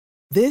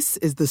This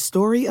is the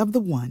story of the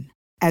one.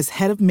 As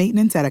head of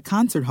maintenance at a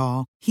concert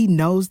hall, he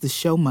knows the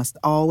show must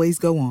always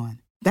go on.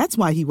 That's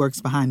why he works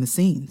behind the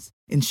scenes,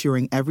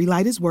 ensuring every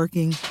light is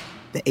working,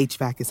 the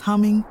HVAC is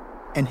humming,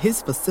 and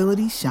his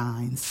facility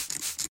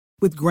shines.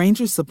 With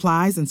Grainger's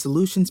supplies and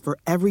solutions for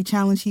every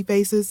challenge he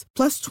faces,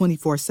 plus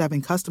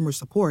 24/7 customer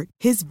support,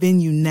 his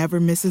venue never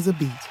misses a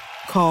beat.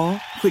 Call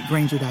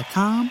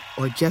quickgrainger.com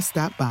or just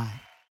stop by.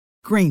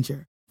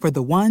 Grainger, for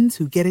the ones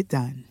who get it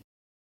done.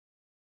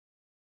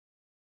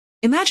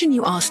 Imagine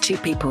you ask two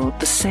people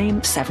the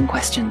same 7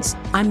 questions.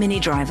 I'm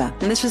Minnie Driver,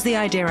 and this was the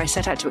idea I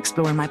set out to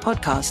explore in my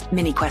podcast,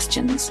 Minnie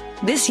Questions.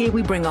 This year,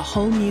 we bring a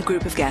whole new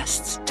group of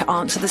guests to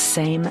answer the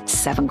same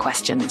 7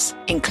 questions,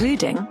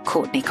 including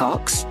Courtney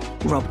Cox,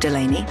 Rob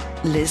Delaney,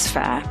 Liz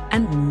Phair,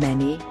 and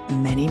many,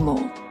 many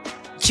more.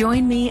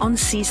 Join me on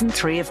Season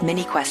 3 of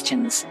Minnie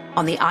Questions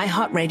on the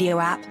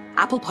iHeartRadio app,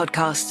 Apple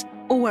Podcasts,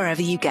 or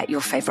wherever you get your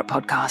favorite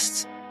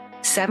podcasts.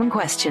 7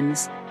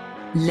 questions,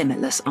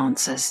 limitless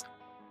answers.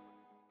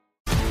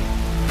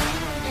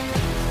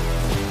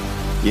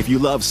 If you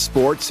love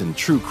sports and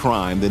true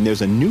crime, then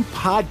there's a new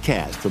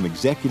podcast from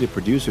executive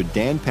producer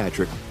Dan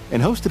Patrick and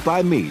hosted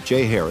by me,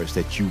 Jay Harris,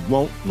 that you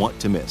won't want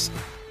to miss.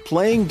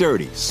 Playing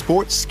Dirty: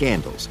 Sports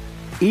Scandals.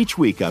 Each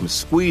week, I'm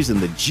squeezing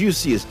the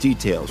juiciest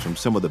details from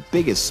some of the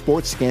biggest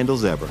sports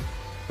scandals ever.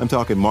 I'm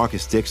talking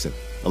Marcus Dixon,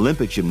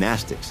 Olympic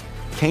gymnastics,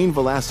 Cain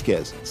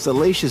Velasquez,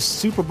 salacious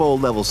Super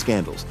Bowl-level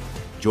scandals.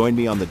 Join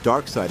me on the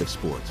dark side of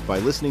sports by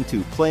listening to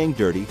Playing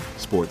Dirty: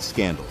 Sports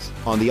Scandals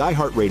on the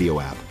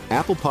iHeartRadio app,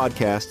 Apple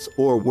Podcasts,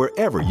 or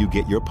wherever you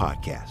get your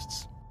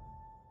podcasts.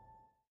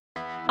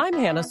 I'm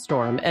Hannah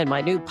Storm, and my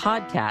new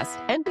podcast,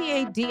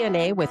 NBA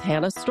DNA with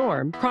Hannah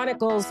Storm,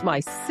 chronicles my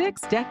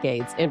 6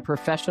 decades in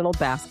professional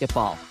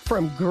basketball.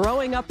 From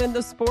growing up in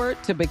the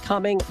sport to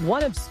becoming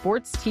one of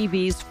sports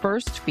TV's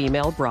first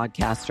female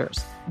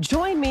broadcasters.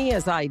 Join me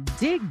as I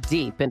dig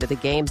deep into the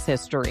game's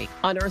history,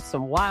 unearth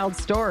some wild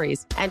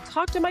stories, and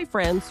talk to my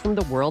friends from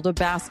the world of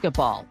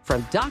basketball,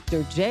 from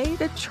Dr. J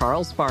to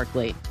Charles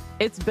Barkley.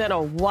 It's been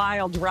a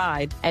wild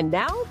ride, and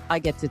now I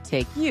get to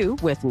take you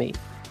with me.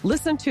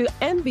 Listen to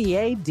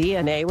NBA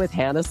DNA with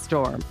Hannah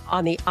Storm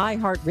on the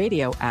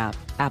iHeartRadio app,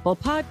 Apple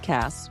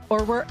Podcasts,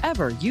 or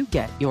wherever you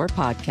get your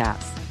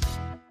podcasts.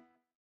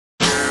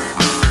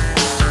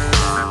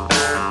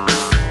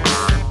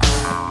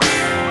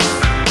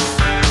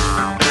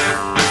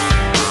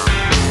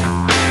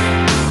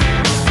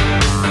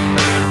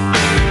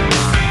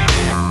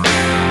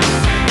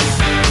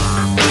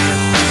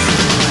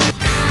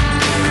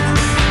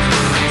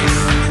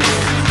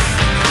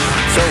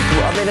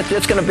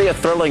 It's going to be a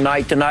thrilling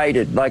night tonight.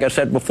 Like I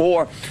said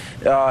before,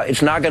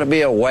 it's not going to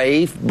be a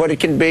wave, but it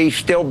can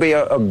still be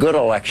a good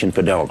election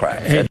for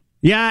Democrats.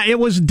 Yeah, it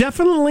was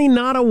definitely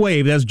not a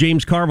wave. That's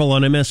James Carville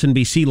on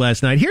MSNBC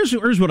last night.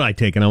 Here's what I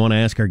take, and I want to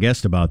ask our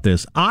guest about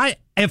this.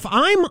 If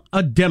I'm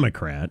a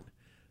Democrat,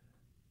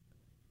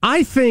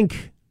 I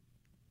think,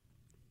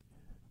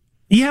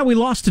 yeah, we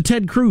lost to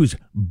Ted Cruz,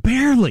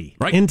 barely,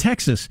 right, in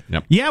Texas.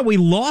 Yep. Yeah, we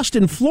lost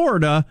in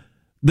Florida,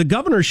 the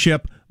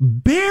governorship,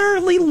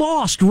 barely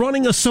lost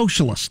running a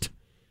socialist.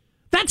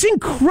 That's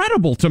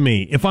incredible to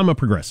me if I'm a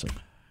progressive.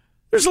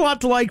 There's a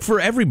lot to like for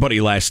everybody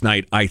last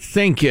night, I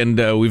think, and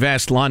we've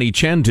asked Lonnie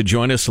Chen to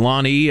join us.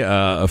 Lonnie,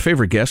 a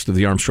favorite guest of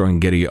the Armstrong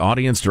and Getty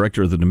audience,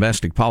 director of the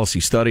Domestic Policy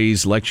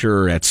Studies,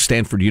 lecturer at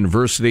Stanford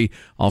University,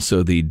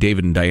 also the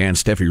David and Diane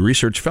Steffi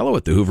Research Fellow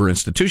at the Hoover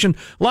Institution.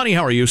 Lonnie,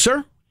 how are you,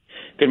 sir?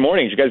 Good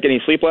morning. Did you guys get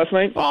any sleep last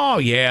night? Oh,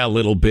 yeah, a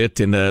little bit,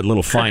 and a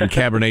little fine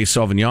Cabernet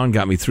Sauvignon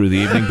got me through the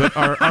evening. But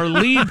our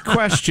lead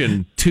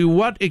question, to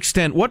what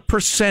extent, what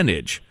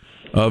percentage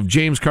of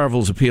James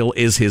Carville's appeal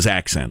is his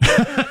accent?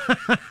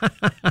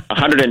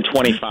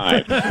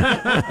 125.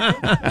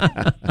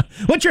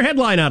 What's your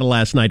headline out of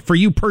last night for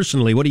you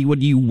personally?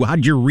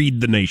 How'd you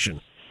read the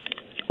nation?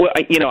 Well,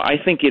 I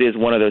think it is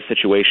one of those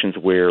situations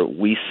where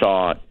we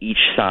saw each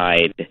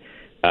side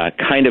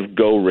kind of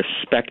go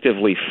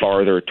respectively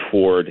farther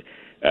toward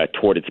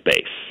its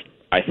base.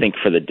 I think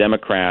for the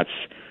Democrats,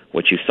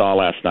 what you saw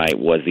last night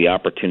was the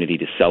opportunity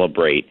to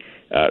celebrate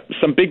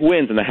some big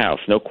wins in the House,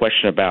 no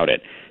question about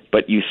it.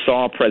 But you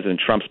saw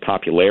President Trump's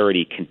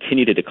popularity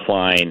continue to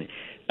decline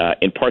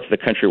in parts of the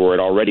country where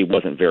it already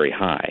wasn't very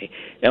high.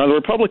 And on the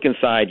Republican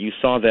side, you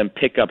saw them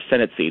pick up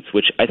Senate seats,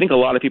 which I think a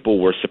lot of people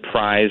were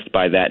surprised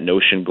by that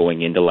notion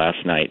going into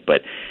last night.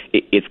 But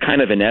it's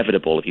kind of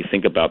inevitable if you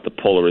think about the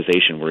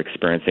polarization we're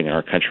experiencing in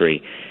our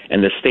country.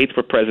 And the states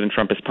where President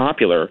Trump is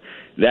popular,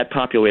 that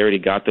popularity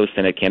got those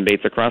Senate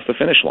candidates across the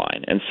finish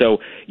line. And so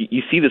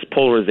you see this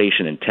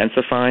polarization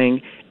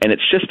intensifying, and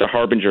it's just a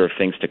harbinger of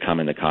things to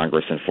come in the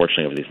Congress,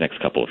 unfortunately, over these next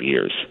couple of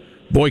years.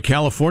 Boy,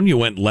 California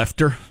went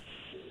lefter.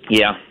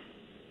 Yeah.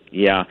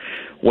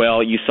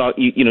 Well, you saw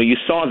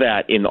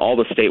that in all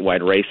the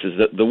statewide races.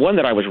 The one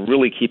that I was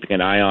really keeping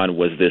an eye on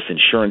was this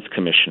insurance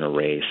commissioner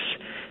race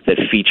that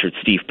featured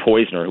Steve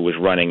Poizner, who was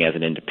running as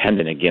an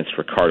independent against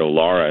Ricardo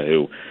Lara,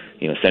 who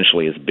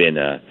essentially has been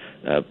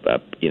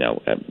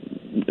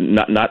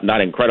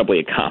not incredibly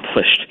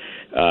accomplished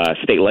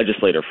state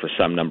legislator for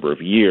some number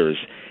of years.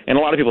 And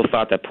a lot of people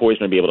thought that Poy's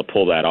going to be able to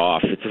pull that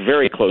off. It's a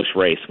very close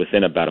race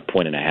within about a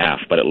point and a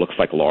half, but it looks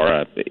like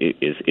Laura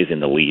is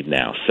in the lead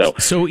now.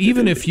 So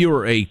even if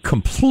you're a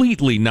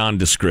completely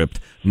nondescript,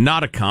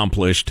 not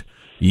accomplished,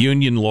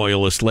 union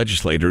loyalist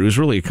legislator who's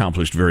really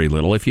accomplished very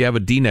little, if you have a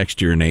D next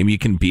to your name, you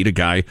can beat a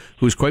guy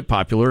who's quite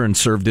popular and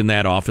served in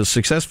that office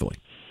successfully.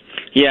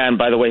 Yeah, and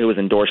by the way, who was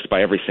endorsed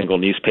by every single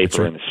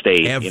newspaper in the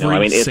state.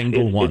 Every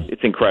single one.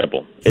 It's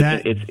incredible.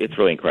 It's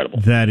really incredible.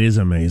 That is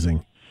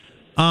amazing.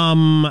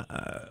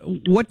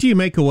 What do you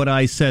make of what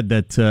I said,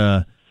 that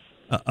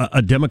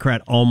a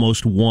Democrat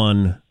almost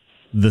won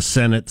the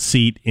Senate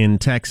seat in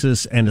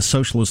Texas and a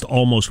socialist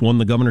almost won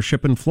the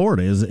governorship in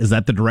Florida? Is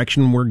that the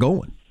direction we're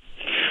going?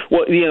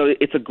 Well,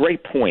 it's a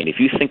great point. If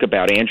you think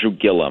about Andrew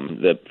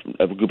Gillum, the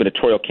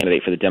gubernatorial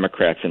candidate for the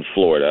Democrats in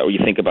Florida, or you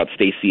think about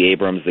Stacey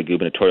Abrams, the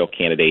gubernatorial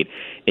candidate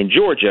in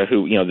Georgia,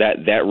 who,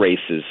 that race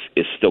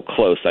is still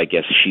close. I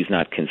guess she's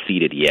not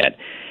conceded yet.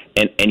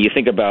 And you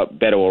think about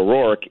Beto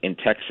O'Rourke in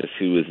Texas,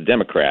 who is a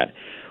Democrat.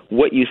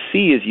 What you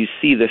see is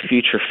the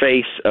future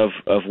face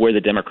of where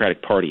the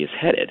Democratic Party is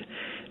headed.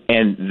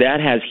 And that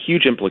has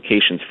huge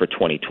implications for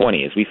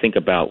 2020 as we think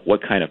about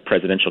what kind of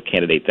presidential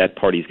candidate that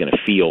party is going to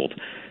field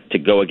to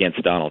go against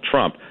Donald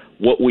Trump.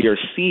 What we are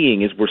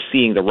seeing is we're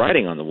seeing the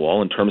writing on the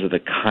wall in terms of the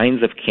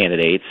kinds of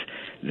candidates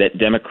that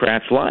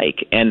Democrats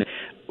like. And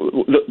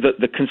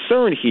the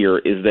concern here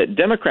is that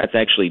Democrats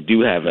actually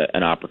do have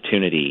an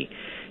opportunity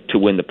to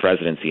win the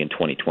presidency in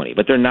 2020,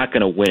 but they're not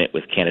going to win it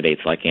with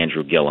candidates like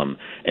Andrew Gillum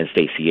and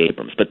Stacey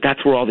Abrams. But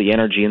that's where all the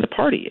energy in the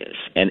party is.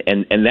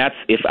 And that's,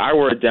 if I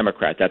were a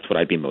Democrat, that's what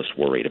I'd be most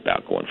worried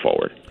about going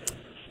forward.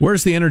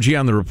 Where's the energy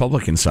on the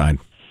Republican side?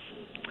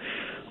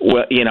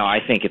 Well, I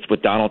think it's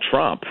with Donald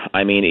Trump.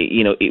 I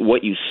mean,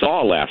 what you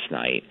saw last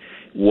night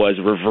was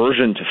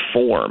reversion to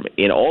form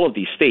in all of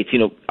these states.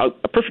 A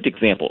perfect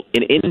example,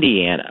 in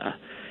Indiana,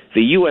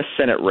 the U.S.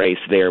 Senate race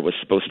there was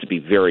supposed to be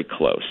very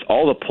close.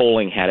 All the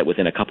polling had it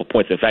within a couple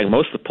points. In fact,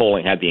 most of the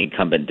polling had the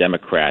incumbent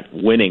Democrat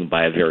winning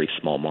by a very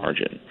small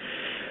margin.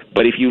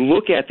 But if you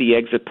look at the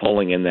exit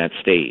polling in that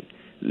state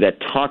that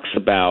talks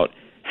about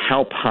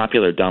how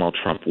popular Donald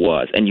Trump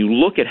was, and you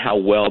look at how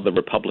well the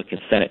Republican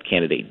Senate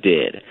candidate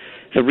did,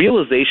 the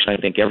realization I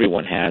think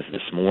everyone has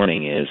this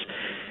morning is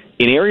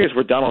in areas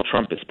where Donald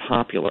Trump is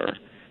popular,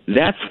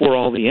 that's where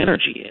all the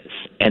energy is.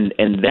 And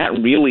that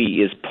really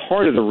is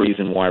part of the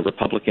reason why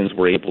Republicans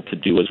were able to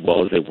do as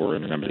well as they were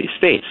in a number of these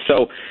states.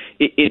 So,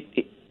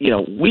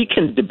 we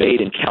can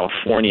debate in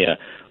California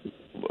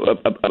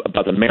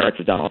about the merits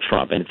of Donald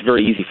Trump, and it's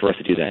very easy for us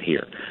to do that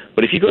here.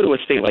 But if you go to a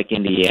state like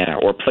Indiana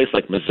or a place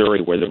like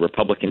Missouri where the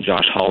Republican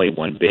Josh Hawley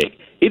won big,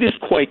 it is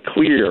quite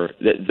clear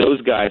that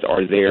those guys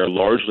are there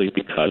largely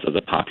because of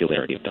the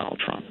popularity of Donald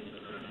Trump.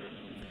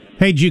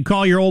 Hey, did you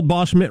call your old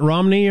boss Mitt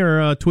Romney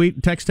or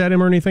text at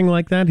him or anything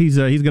like that? He's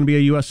going to be a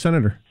U.S.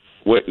 Senator.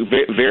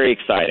 Very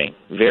exciting.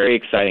 Very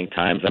exciting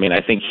times. I mean, I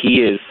think he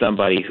is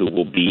somebody who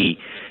will be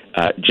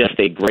just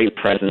a great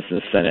presence in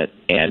the Senate.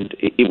 And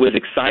it was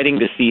exciting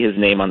to see his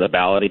name on the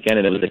ballot again,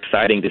 and it was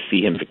exciting to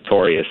see him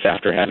victorious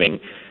after having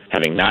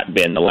not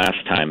been the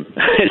last time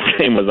his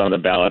name was on the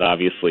ballot,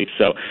 obviously.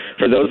 So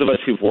for those of us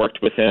who've worked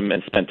with him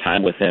and spent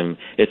time with him,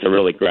 it's a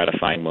really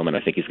gratifying moment. I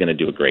think he's going to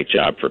do a great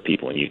job for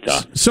people in Utah.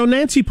 So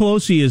Nancy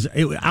Pelosi is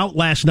out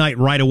last night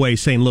right away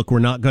saying, look, we're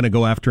not going to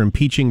go after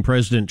impeaching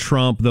President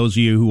Trump. Those of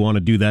you who want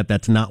to do that,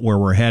 that's not where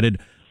we're headed.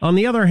 On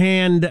the other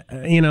hand,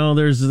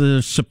 there's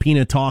the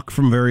subpoena talk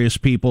from various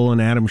people, and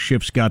Adam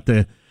Schiff's got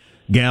the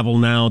gavel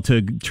now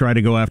to try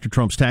to go after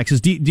Trump's taxes.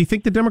 Do you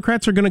think the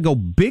Democrats are going to go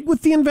big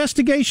with the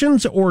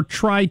investigations or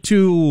try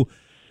to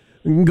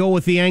go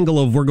with the angle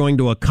of we're going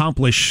to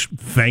accomplish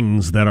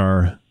things that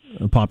our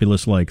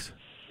populace likes?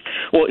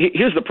 Well,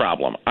 here's the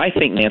problem. I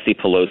think Nancy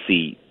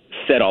Pelosi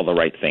said all the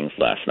right things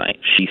last night.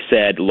 She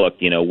said, look,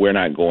 we're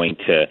not going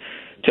to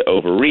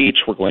overreach.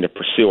 We're going to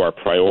pursue our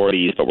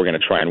priorities, but we're going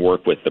to try and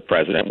work with the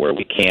president where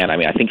we can. I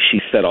mean, I think she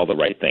said all the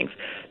right things.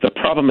 The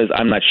problem is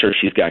I'm not sure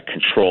she's got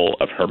control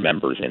of her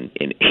members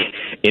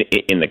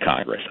in the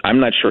Congress. I'm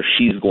not sure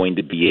she's going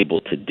to be able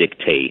to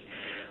dictate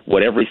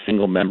what every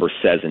single member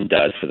says and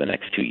does for the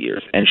next 2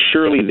 years. And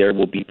surely there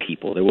will be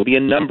a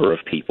number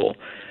of people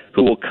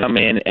who will come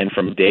in and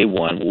from day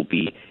one will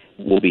be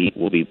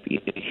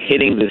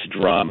hitting this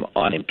drum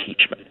on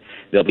impeachment.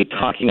 They'll be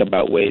talking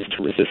about ways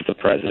to resist the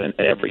president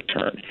at every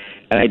turn.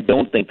 And I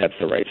don't think that's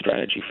the right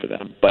strategy for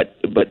them. But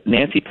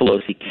Nancy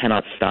Pelosi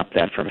cannot stop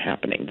that from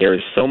happening. There is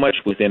so much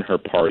within her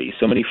party,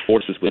 so many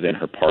forces within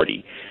her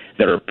party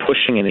that are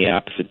pushing in the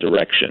opposite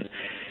direction.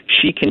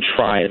 She can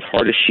try as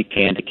hard as she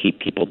can to keep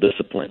people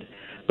disciplined.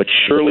 But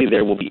surely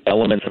there will be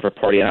elements of her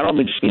party, and I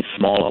don't just mean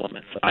small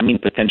elements. I mean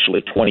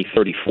potentially 20,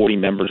 30, 40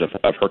 members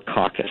of her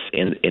caucus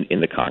in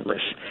the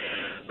Congress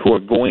who are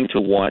going to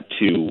want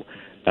to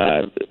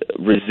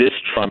resist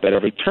Trump at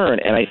every turn.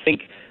 And I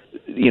think,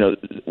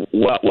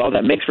 while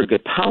that makes for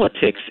good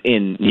politics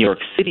in New York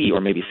City or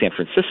maybe San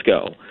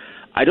Francisco,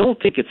 I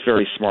don't think it's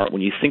very smart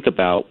when you think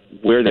about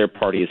where their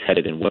party is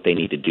headed and what they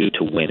need to do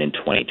to win in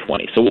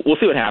 2020. So we'll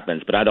see what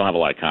happens, but I don't have a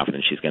lot of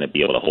confidence she's going to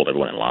be able to hold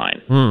everyone in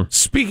line.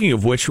 Speaking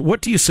of which,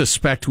 what do you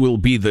suspect will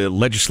be the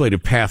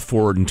legislative path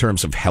forward in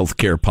terms of health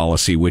care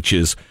policy, which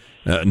is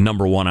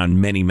number one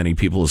on many, many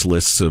people's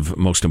lists of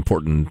most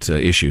important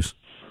issues?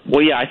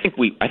 Well, yeah, I think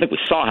we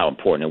saw how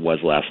important it was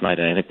last night,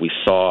 and I think we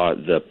saw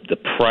the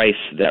price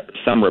that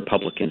some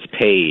Republicans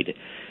paid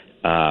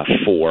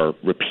for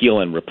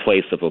repeal and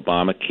replace of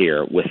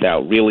Obamacare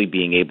without really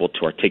being able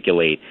to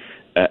articulate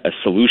a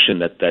solution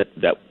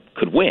that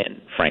could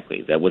win,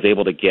 frankly, that was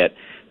able to get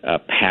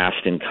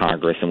passed in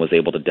Congress and was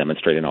able to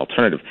demonstrate an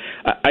alternative.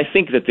 I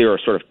think that there are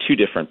sort of two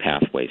different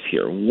pathways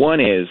here. One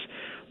is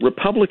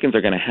Republicans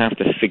are going to have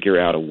to figure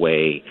out a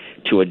way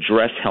to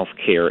address health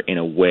care in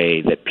a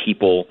way that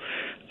people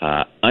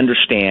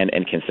understand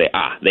and can say,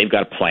 they've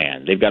got a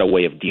plan. They've got a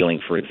way of dealing,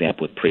 for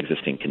example, with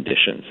pre-existing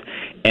conditions.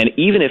 And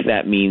even if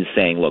that means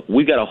saying, look,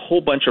 we've got a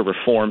whole bunch of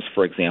reforms,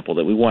 for example,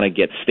 that we want to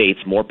get states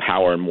more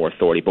power and more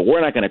authority, but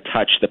we're not going to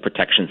touch the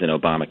protections in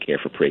Obamacare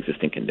for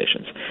pre-existing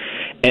conditions.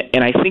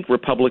 And I think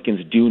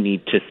Republicans do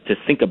need to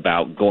think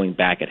about going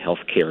back at health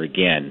care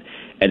again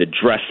and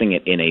addressing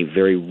it in a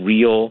very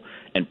real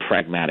and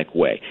pragmatic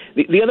way.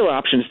 The other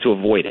option is to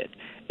avoid it.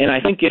 And I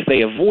think if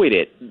they avoid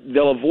it,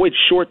 they'll avoid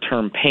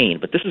short-term pain.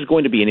 But this is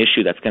going to be an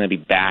issue that's going to be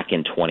back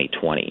in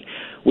 2020,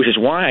 which is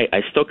why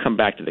I still come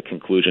back to the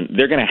conclusion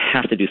they're going to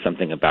have to do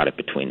something about it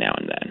between now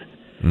and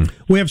then.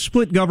 We have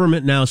split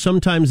government now.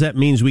 Sometimes that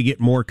means we get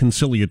more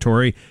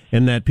conciliatory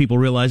and that people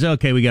realize,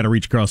 okay, we got to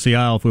reach across the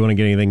aisle if we want to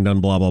get anything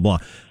done, blah, blah, blah.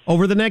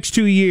 Over the next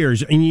 2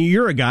 years, and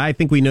you're a guy, I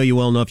think we know you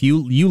well enough,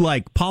 you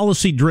like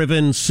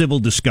policy-driven civil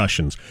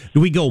discussions. Do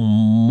we go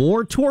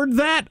more toward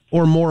that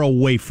or more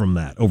away from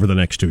that over the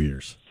next 2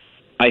 years?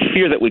 I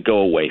fear that we go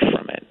away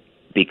from it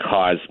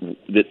because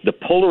the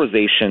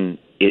polarization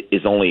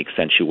is only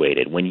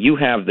accentuated. When you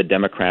have the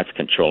Democrats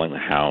controlling the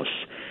House,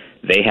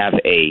 they have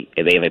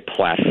a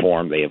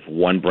platform. They have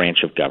one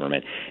branch of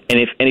government, and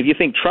if you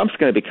think Trump's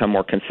going to become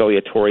more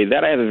conciliatory,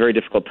 that I have a very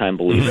difficult time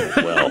believing as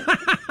well,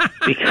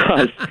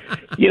 because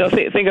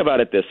think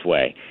about it this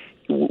way: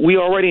 we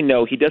already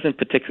know he doesn't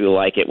particularly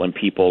like it when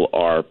people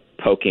are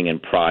poking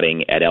and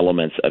prodding at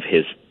elements of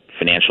his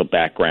financial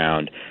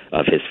background,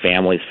 of his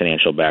family's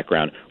financial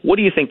background. What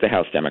do you think the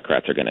House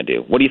Democrats are going to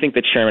do? What do you think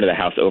the chairman of the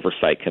House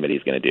Oversight Committee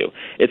is going to do?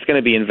 It's going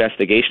to be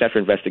investigation after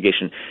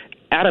investigation.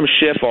 Adam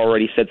Schiff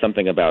already said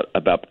something about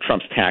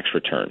Trump's tax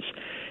returns.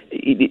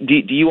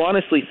 Do you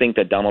honestly think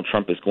that Donald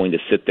Trump is going to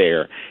sit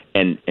there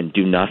and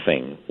do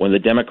nothing when the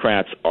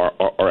Democrats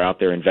are out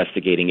there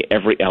investigating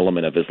every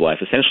element of his life,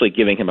 essentially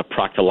giving him a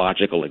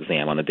proctological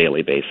exam on a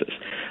daily basis?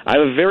 I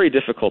have a very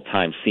difficult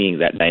time seeing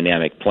that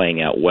dynamic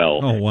playing out well.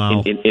 Oh,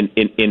 wow.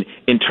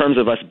 In terms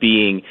of us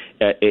being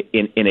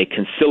in a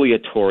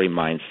conciliatory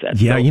mindset.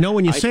 Yeah, so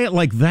when you say it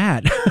like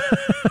that,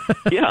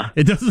 yeah,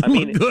 it doesn't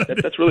look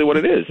good. That's really what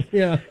it is.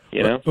 Yeah.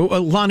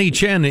 Lonnie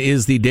Chen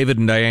is the David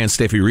and Diane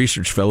Steffi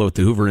Research Fellow at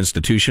the Hoover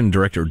Institution,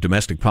 Director of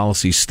Domestic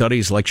Policy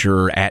Studies,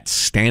 lecturer at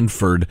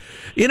Stanford.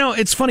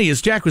 It's funny,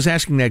 as Jack was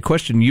asking that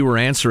question, you were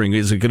answering,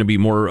 is it going to be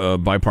more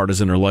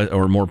bipartisan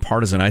or more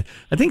partisan? I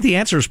think the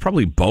answer is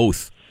probably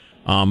both.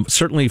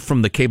 Certainly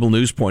from the cable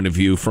news point of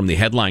view, from the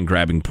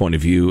headline-grabbing point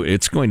of view,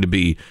 it's going to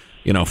be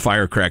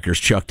firecrackers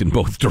chucked in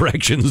both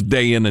directions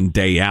day in and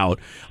day out.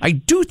 I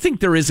do think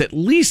there is at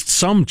least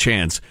some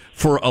chance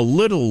for a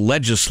little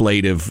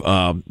legislative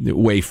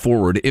way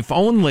forward, if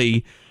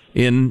only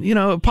in,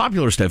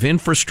 popular stuff,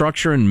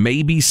 infrastructure and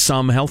maybe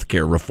some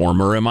healthcare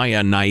reform, or am I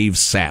a naive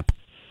sap?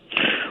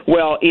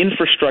 Well,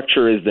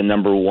 infrastructure is the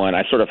number one.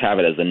 I sort of have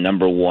it as the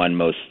number one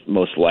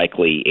most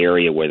likely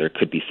area where there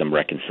could be some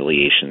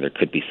reconciliation. There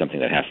could be something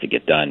that has to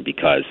get done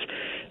because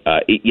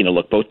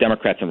look, both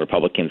Democrats and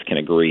Republicans can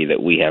agree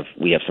that we have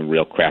some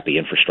real crappy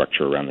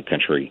infrastructure around the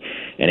country,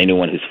 and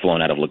anyone who's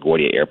flown out of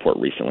LaGuardia Airport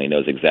recently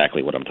knows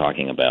exactly what I'm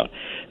talking about,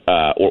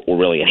 or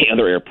really any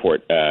other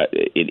airport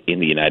in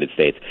the United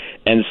States.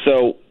 And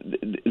so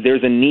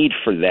there's a need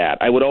for that.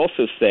 I would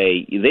also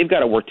say they've got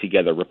to work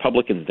together.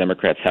 Republicans and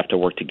Democrats have to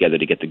work together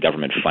to get the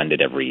government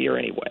funded every year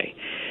anyway.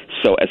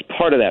 So as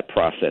part of that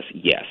process,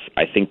 yes,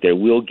 I think there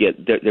will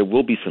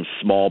be some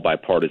small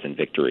bipartisan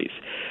victories.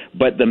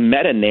 But the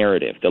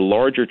meta-narrative, the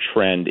larger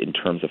trend in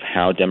terms of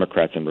how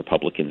Democrats and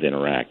Republicans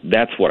interact,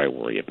 that's what I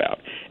worry about.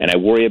 And I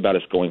worry about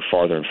us going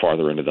farther and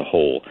farther into the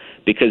hole.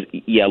 Because,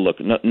 look,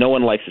 no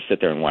one likes to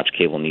sit there and watch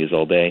cable news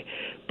all day,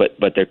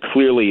 but there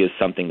clearly is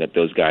something that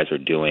those guys are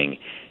doing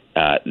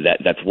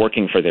that's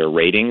working for their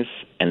ratings,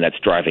 and that's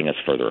driving us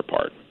further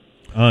apart.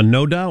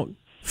 No doubt.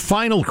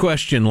 Final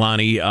question,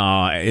 Lonnie.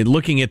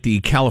 Looking at the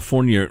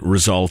California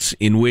results,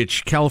 in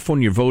which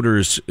California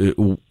voters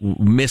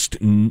missed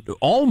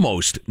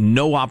almost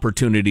no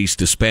opportunities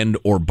to spend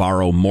or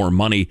borrow more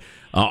money.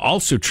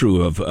 Also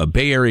true of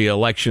Bay Area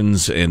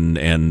elections and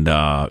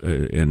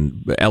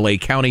L.A.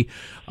 County.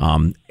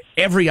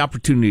 Every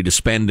opportunity to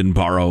spend and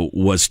borrow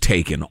was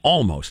taken,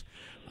 almost.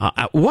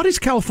 What is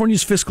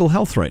California's fiscal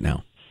health right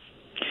now?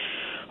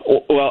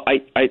 Well,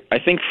 I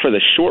think for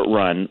the short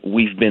run,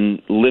 we've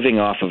been living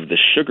off of the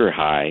sugar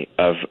high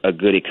of a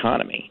good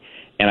economy.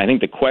 And I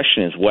think the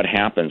question is what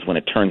happens when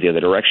it turns the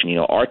other direction. You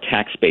know, our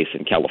tax base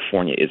in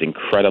California is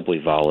incredibly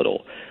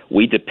volatile.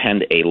 We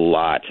depend a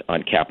lot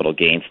on capital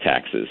gains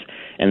taxes,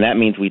 and that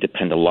means we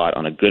depend a lot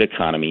on a good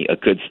economy, a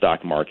good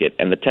stock market,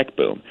 and the tech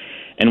boom.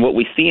 And what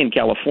we see in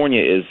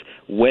California is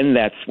when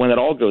that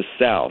all goes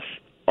south,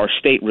 our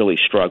state really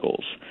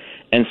struggles.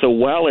 And so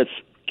while it's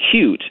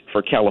cute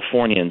for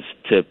Californians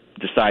to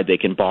decide they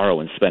can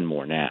borrow and spend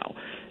more now,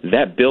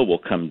 that bill will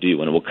come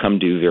due, and it will come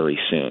due very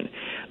soon.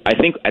 I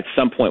think at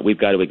some point we've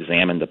got to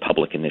examine the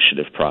public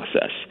initiative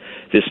process.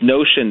 This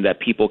notion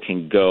that people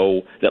can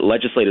go, that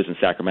legislators in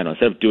Sacramento,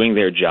 instead of doing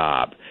their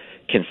job,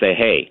 can say,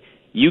 hey,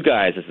 you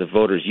guys as the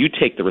voters, you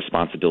take the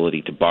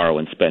responsibility to borrow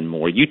and spend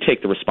more. You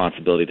take the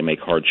responsibility to make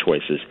hard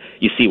choices.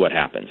 You see what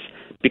happens.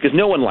 Because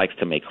no one likes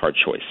to make hard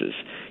choices.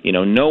 You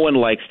know, no one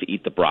likes to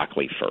eat the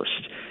broccoli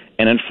first.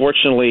 And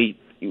unfortunately,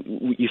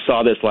 you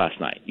saw this last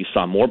night. You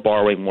saw more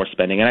borrowing, more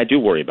spending, and I do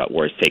worry about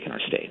where it's taken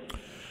our state.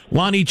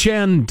 Lonnie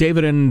Chen,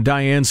 David and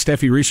Diane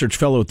Steffi Research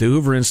Fellow at the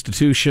Hoover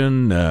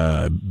Institution.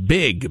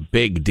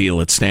 Big deal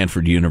at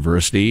Stanford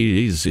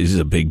University. He's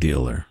a big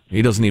deal there.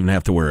 He doesn't even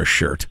have to wear a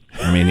shirt.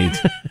 I mean,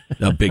 he's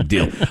a big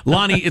deal.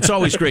 Lonnie, it's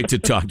always great to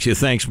talk to you.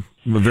 Thanks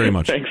very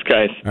much. Thanks,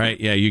 guys. All right,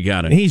 yeah, you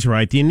got it. He's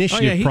right. The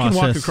initiative process. He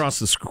can walk across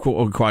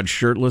the quad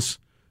shirtless.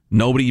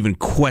 Nobody even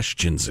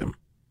questions him.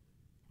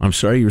 I'm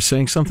sorry, you were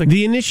saying something?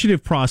 The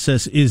initiative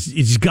process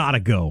is got to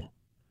go.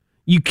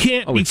 You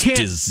can't. It's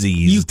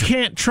diseased. You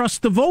can't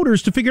trust the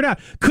voters to figure it out.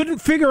 Couldn't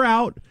figure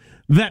out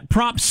that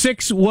Prop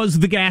 6 was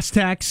the gas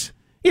tax.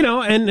 You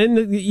know,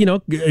 and you know,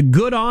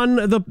 good on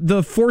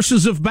the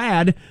forces of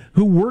bad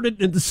who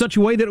worded it in such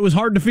a way that it was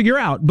hard to figure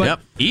out. But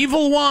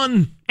evil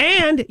one.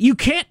 And you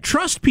can't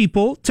trust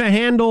people to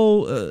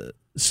handle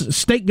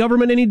state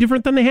government any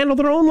different than they handle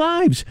their own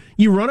lives.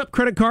 You run up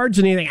credit cards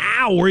and you think,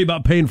 I'll worry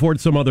about paying for it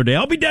some other day.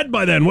 I'll be dead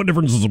by then. What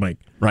difference does it make?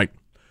 Right.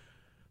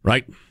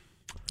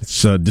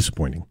 It's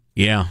disappointing.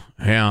 Yeah.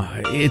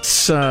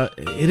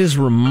 It is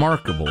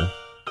remarkable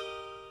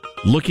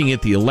looking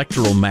at the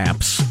electoral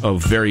maps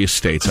of various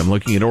states. I'm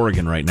looking at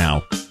Oregon right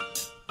now.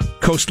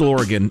 Coastal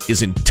Oregon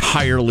is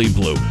entirely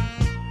blue.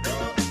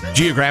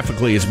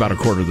 Geographically, it's about a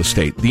quarter of the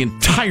state. The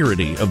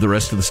entirety of the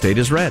rest of the state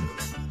is red.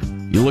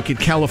 You look at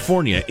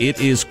California, it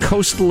is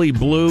coastally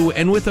blue,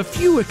 and with a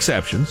few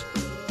exceptions,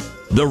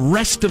 the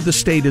rest of the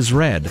state is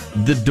red.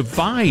 The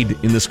divide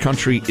in this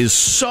country is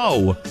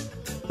so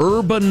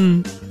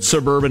urban,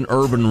 suburban,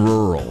 urban,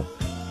 rural.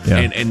 Yeah.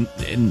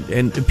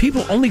 And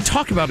people only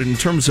talk about it in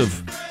terms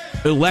of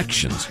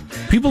elections.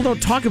 People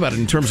don't talk about it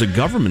in terms of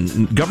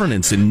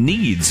governance and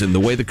needs and the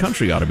way the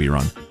country ought to be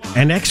run.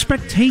 And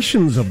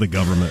expectations of the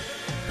government.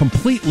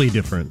 Completely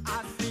different.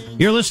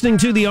 You're listening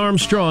to the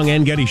Armstrong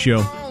and Getty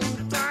Show.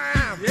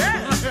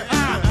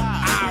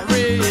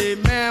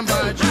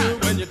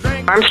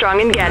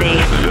 Armstrong and Getty.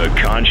 The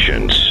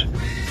conscience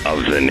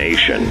of the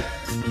nation.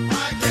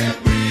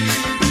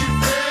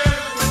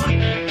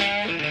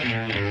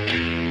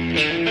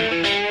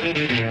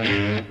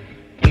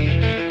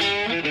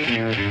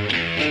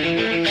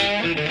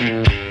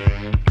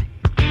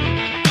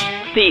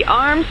 The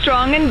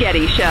Armstrong and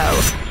Getty Show.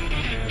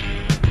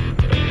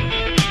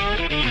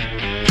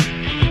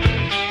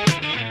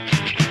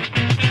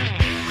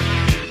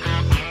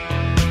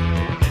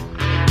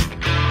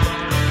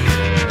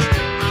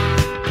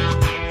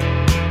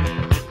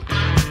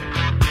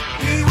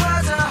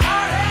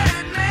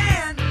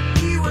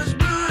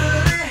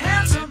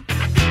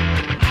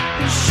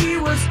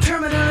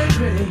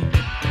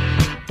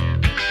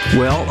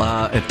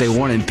 Well, if they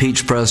want to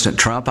impeach President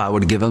Trump, I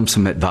would give them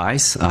some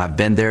advice. I've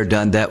been there,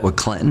 done that with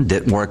Clinton.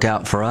 Didn't work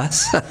out for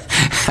us.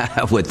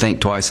 I would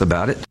think twice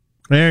about it.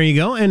 There you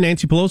go. And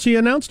Nancy Pelosi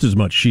announced as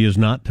much. She is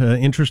not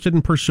interested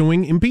in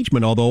pursuing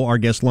impeachment, although our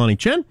guest Lonnie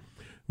Chen,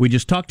 we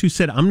just talked to,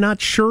 said, I'm not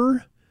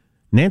sure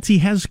Nancy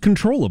has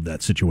control of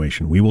that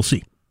situation. We will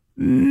see.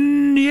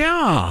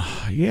 Yeah.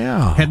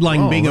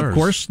 Headline being, of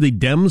course, the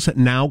Dems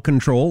now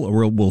control,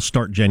 or will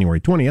start January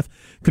 20th,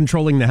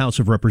 controlling the House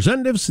of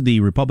Representatives. The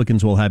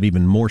Republicans will have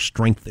even more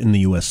strength in the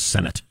U.S.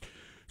 Senate.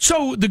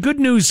 So the good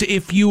news,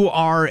 if you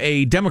are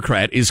a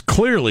Democrat, is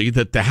clearly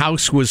that the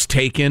House was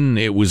taken.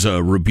 It was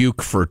a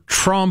rebuke for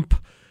Trump.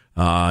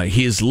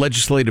 His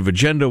legislative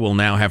agenda will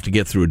now have to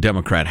get through a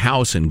Democrat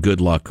House, and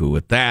good luck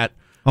with that.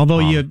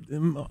 Although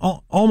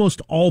almost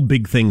all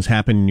big things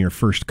happen in your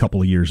first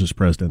couple of years as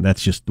president.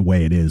 That's just the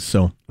way it is.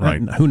 So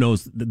who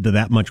knows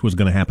that much was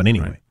going to happen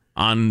anyway. Right.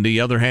 On the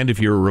other hand, if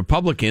you're a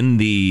Republican,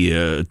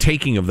 the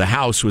taking of the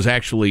House was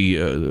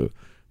actually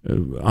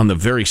on the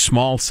very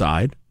small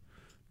side.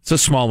 It's a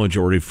small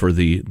majority for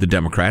the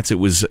Democrats. It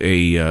was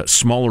a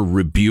smaller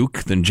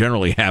rebuke than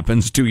generally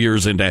happens 2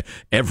 years into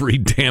every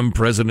damn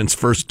president's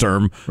first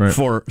term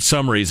for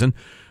some reason.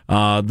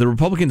 The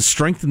Republicans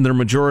strengthened their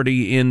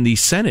majority in the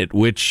Senate,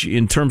 which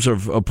in terms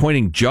of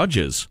appointing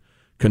judges,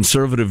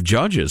 conservative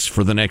judges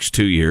for the next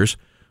 2 years,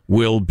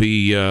 will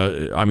be,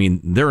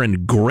 they're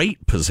in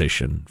great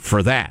position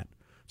for that.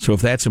 So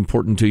if that's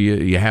important to you,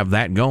 you have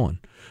that going.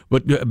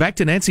 But back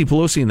to Nancy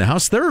Pelosi in the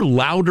House, there are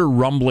louder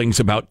rumblings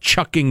about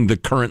chucking the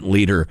current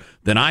leader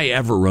than I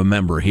ever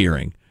remember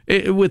hearing,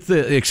 with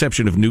the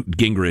exception of Newt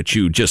Gingrich,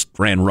 who just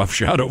ran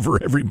roughshod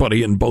over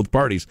everybody in both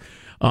parties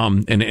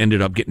and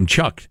ended up getting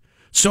chucked.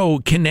 So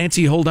can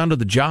Nancy hold on to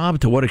the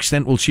job? To what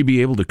extent will she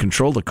be able to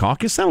control the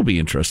caucus? That'll be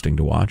interesting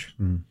to watch.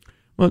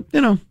 Well,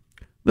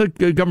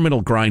 the government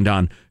will grind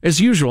on. As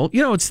usual,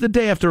 it's the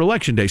day after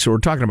Election Day, so we're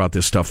talking about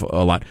this stuff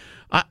a lot.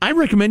 I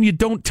recommend you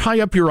don't tie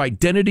up your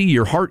identity,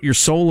 your heart, your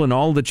soul, and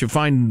all that you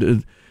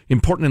find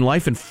important in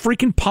life in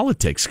freaking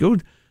politics. Go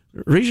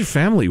raise your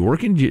family,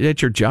 work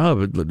at your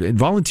job,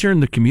 volunteer in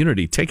the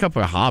community, take up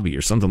a hobby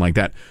or something like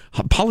that.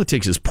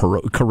 Politics is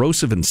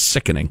corrosive and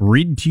sickening.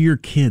 Read to your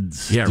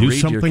kids. Yeah, do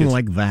something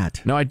like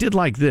that. No, I did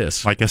like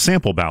this. Like a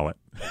sample ballot.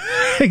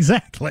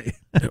 Exactly.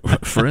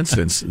 For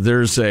instance,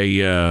 there's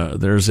a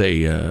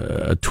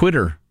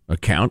Twitter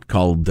account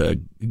called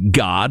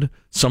God.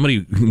 Somebody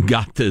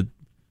got the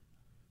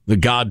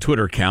God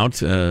Twitter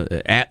account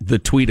at the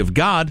tweet of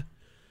God,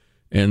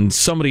 and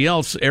somebody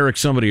else, Eric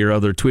somebody or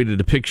other, tweeted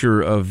a picture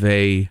of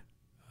a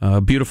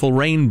beautiful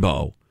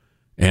rainbow,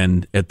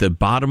 and at the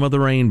bottom of the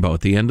rainbow,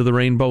 at the end of the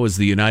rainbow, is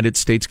the United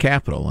States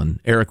Capitol. And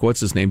Eric,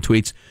 what's his name,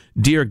 tweets,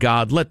 "Dear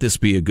God, let this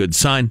be a good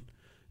sign."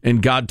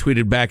 And God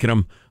tweeted back at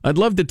him, "I'd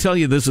love to tell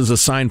you this is a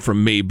sign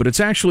from me, but it's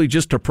actually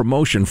just a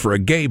promotion for a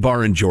gay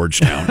bar in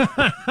Georgetown."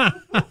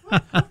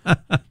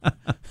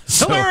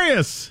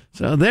 Hilarious!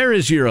 So there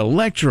is your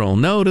electoral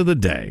note of the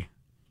day.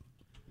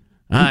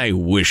 I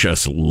wish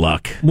us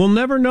luck. We'll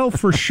never know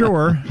for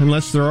sure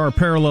unless there are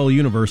parallel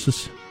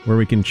universes where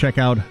we can check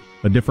out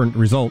a different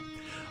result.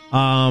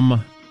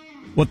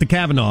 What the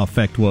Kavanaugh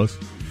effect was.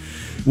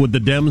 Would the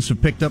Dems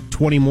have picked up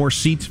 20 more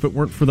seats if it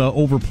weren't for the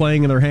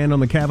overplaying of their hand on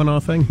the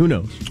Kavanaugh thing? Who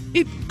knows?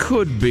 It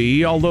could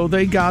be, although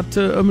they got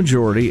a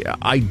majority.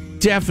 I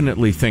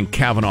definitely think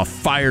Kavanaugh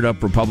fired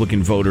up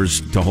Republican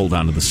voters to hold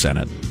on to the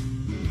Senate.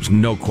 There's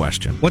no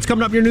question. What's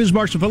coming up in your news,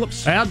 Marshall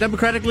Phillips? Well,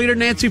 Democratic leader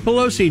Nancy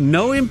Pelosi,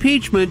 no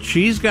impeachment.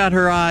 She's got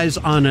her eyes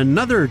on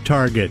another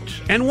target.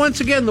 And once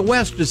again, the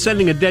West is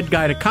sending a dead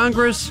guy to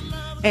Congress,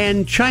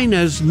 and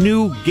China's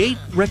new gate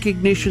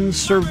recognition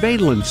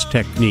surveillance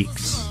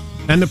techniques.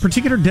 And the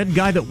particular dead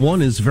guy that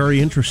won is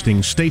very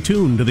interesting. Stay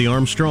tuned to the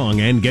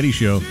Armstrong and Getty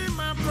Show.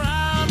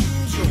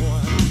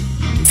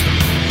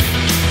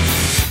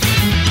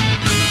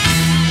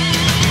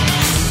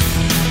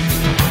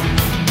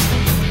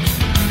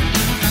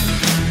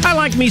 I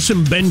like me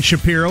some Ben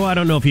Shapiro. I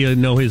don't know if you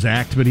know his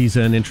act, but he's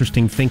an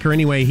interesting thinker.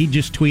 Anyway, he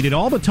just tweeted,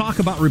 "All the talk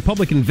about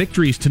Republican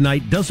victories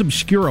tonight does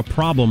obscure a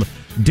problem.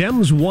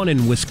 Dems won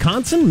in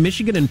Wisconsin,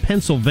 Michigan, and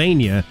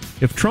Pennsylvania.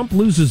 If Trump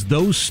loses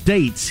those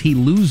states, he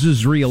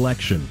loses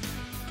re-election."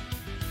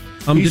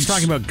 He's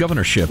talking about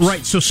governorships.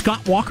 Right, so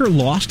Scott Walker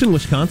lost in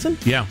Wisconsin?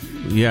 Yeah,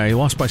 he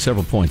lost by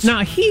several points.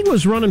 Now, he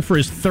was running for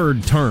his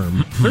third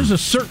term. There's a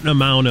certain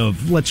amount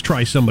of, let's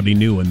try somebody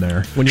new in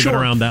there when you've been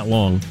around that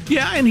long.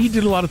 Yeah, and he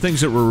did a lot of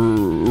things that were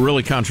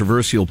really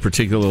controversial,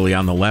 particularly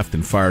on the left,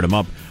 and fired him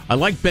up. I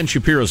like Ben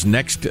Shapiro's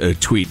next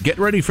tweet. Get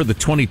ready for the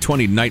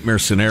 2020 nightmare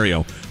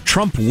scenario.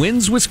 Trump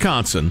wins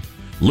Wisconsin,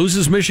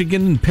 loses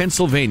Michigan and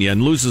Pennsylvania,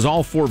 and loses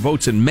all 4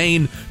 votes in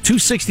Maine,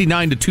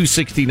 269 to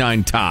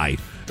 269 tie.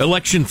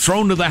 Election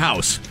thrown to the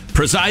House,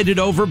 presided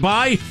over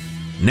by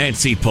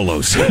Nancy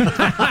Pelosi.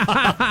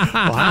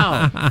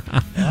 Wow.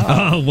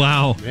 Oh,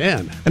 wow.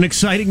 Man. An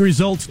exciting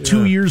result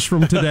 2 years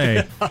from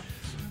today.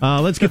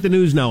 Let's get the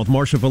news now with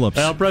Marcia Phillips.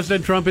 Well,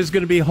 President Trump is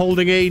going to be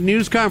holding a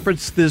news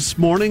conference this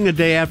morning, a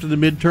day after the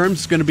midterms.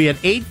 It's going to be at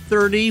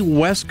 8:30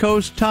 West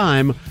Coast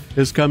time.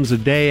 This comes a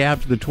day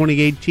after the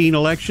 2018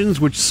 elections,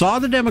 which saw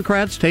the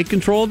Democrats take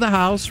control of the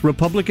House.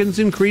 Republicans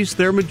increased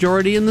their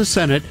majority in the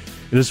Senate.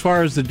 And as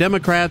far as the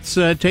Democrats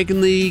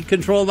taking the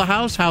control of the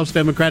House, House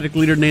Democratic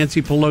leader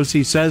Nancy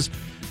Pelosi says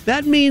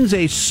that means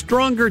a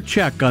stronger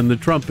check on the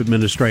Trump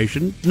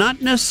administration,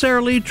 not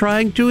necessarily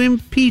trying to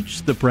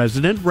impeach the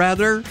president,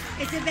 rather...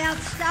 It's about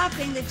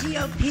stopping the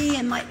GOP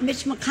and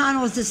Mitch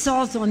McConnell's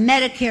assaults on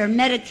Medicare,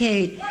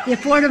 Medicaid, the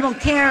Affordable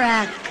Care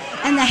Act,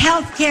 and the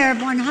health care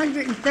of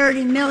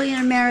 130 million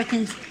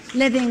Americans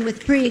living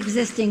with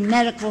pre-existing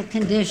medical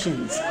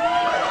conditions.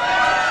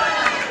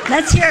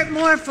 Let's hear it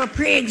more for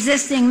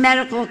pre-existing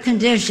medical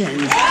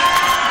conditions. Yay!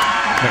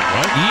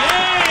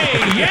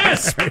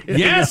 Yes!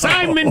 Yes,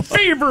 I'm in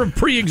favor of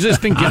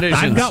pre-existing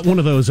conditions. I've got one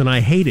of those, and I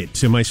hate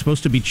it. Am I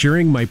supposed to be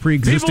cheering my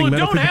pre-existing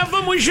medical medical... People who don't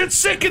have them, we should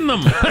sicken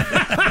them.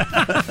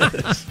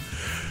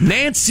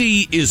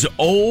 Nancy is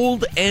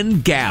old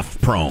and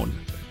gaffe-prone.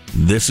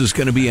 This is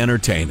going to be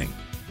entertaining.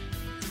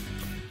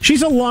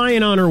 She's a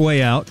lion on her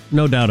way out,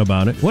 no doubt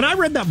about it. When I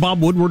read that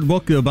Bob Woodward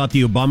book about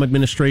the Obama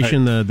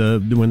administration,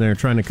 the when they're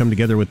trying to come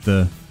together with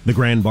the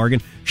grand bargain,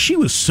 she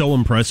was so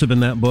impressive in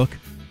that book.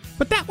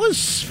 But that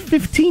was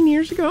 15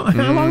 years ago?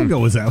 How long ago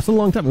was that? It was a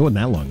long time. It wasn't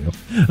that long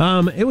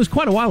ago. It was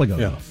quite a while ago.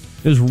 Yeah.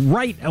 It was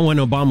right when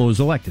Obama was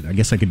elected. I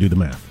guess I could do the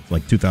math.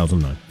 Like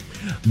 2009.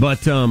 But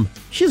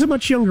she's a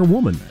much younger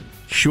woman then.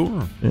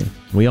 Sure. Yeah,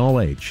 we all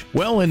age.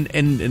 Well,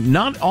 and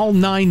not all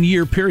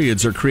 9-year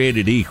periods are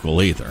created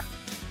equal either.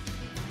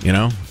 You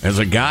know, as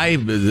a guy,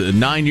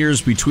 9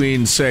 years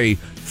between, say,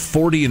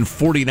 40 and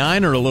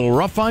 49 are a little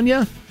rough on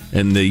you,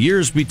 and the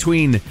years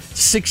between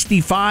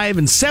 65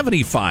 and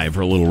 75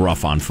 are a little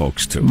rough on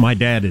folks, too. My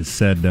dad has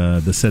said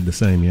the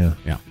same, yeah.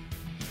 Yeah.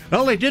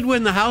 Well, they did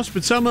win the House,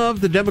 but some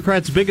of the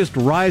Democrats' biggest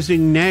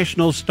rising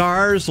national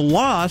stars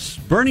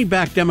lost.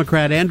 Bernie-backed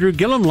Democrat Andrew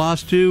Gillum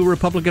lost to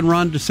Republican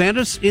Ron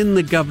DeSantis in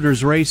the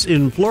governor's race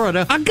in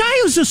Florida. A guy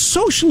who's a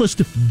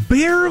socialist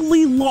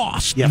barely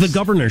lost the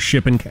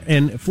governorship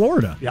in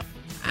Florida. Yeah.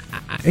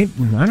 I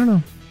don't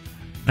know.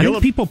 I think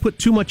people put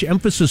too much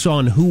emphasis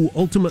on who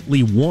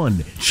ultimately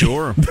won.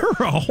 Sure. There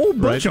are a whole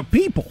bunch of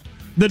people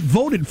that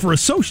voted for a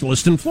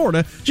socialist in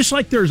Florida, just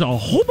like there's a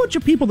whole bunch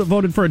of people that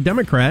voted for a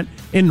Democrat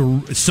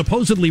in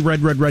supposedly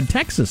red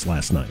Texas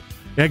last night.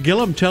 Yeah,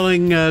 Gillum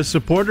telling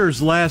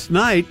supporters last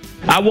night,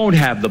 I won't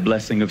have the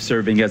blessing of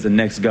serving as the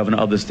next governor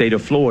of the state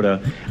of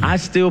Florida. I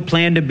still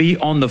plan to be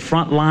on the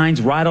front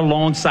lines right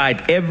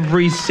alongside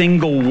every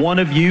single one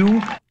of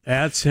you.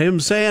 That's him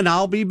saying,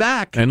 I'll be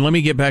back. And let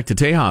me get back to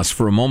Tejas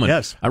for a moment.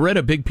 Yes. I read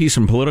a big piece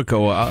in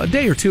Politico a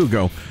day or two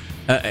ago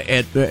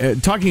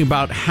talking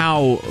about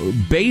how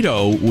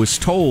Beto was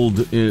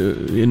told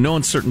in no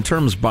uncertain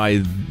terms by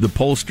the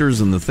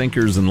pollsters and the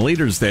thinkers and the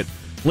leaders that,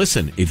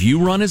 listen, if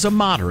you run as a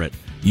moderate,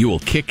 you will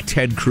kick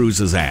Ted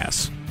Cruz's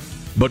ass.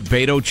 But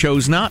Beto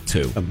chose not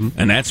to,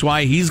 and that's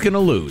why he's going to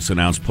lose,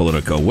 announced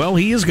Politico. Well,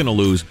 he is going to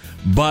lose,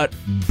 but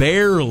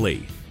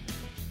barely.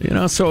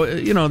 That's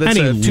a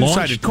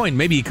two-sided coin.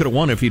 Maybe he could have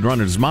won if he'd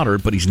run as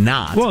moderate, but he's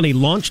not. Well, and he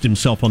launched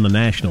himself on the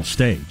national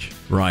stage.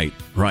 Right.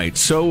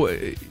 So,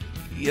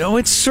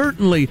 it's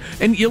certainly...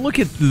 And you look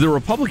at the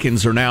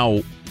Republicans are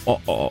now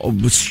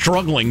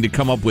struggling to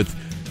come up with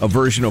a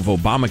version of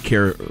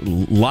Obamacare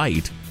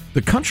light.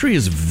 The country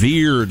has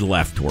veered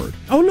leftward.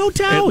 Oh, no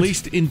doubt. At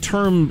least in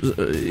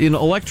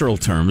electoral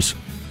terms.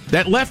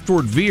 That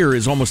leftward veer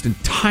is almost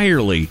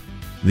entirely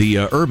the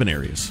urban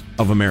areas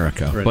of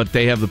America, right. But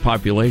they have the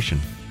population.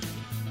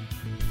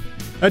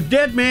 A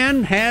dead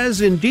man has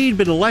indeed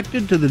been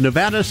elected to the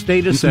Nevada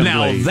State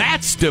Assembly. Now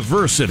that's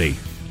diversity.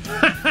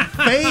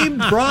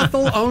 Famed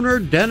brothel owner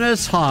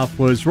Dennis Hoff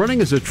was running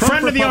as a Trump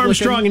friend of the Republican.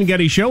 Armstrong and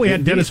Getty show. We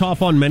had Dennis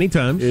Hoff on many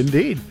times.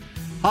 Indeed.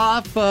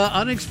 Hoff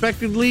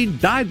unexpectedly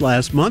died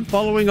last month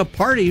following a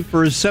party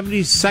for his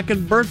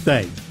 72nd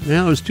birthday.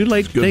 Now, it was too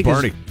late to Good take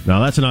party.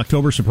 Now, that's an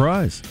October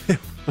surprise.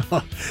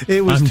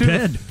 I'm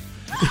dead.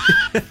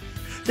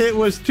 It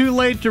was too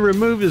late to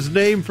remove his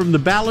name from the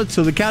ballot,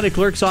 so the county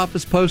clerk's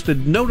office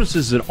posted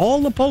notices at all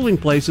the polling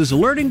places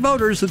alerting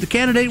voters that the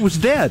candidate was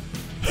dead.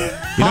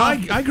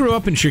 I grew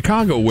up in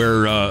Chicago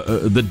where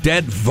the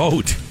dead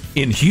vote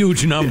in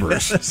huge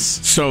numbers. Yes.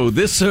 So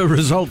this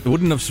result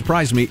wouldn't have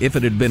surprised me if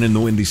it had been in the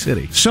Windy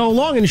City. So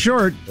long and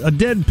short, a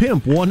dead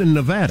pimp won in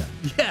Nevada.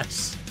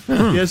 Yes.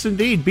 Yes,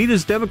 indeed. Beat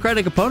his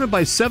Democratic opponent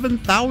by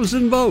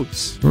 7,000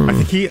 votes. I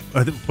think he,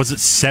 was it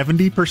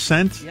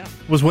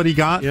 70% was what he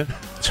got? Yeah.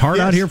 It's hard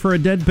out here for a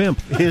dead pimp.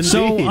 Indeed.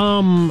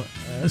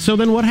 So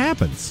then what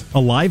happens? A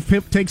live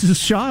pimp takes his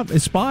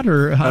spot?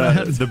 Or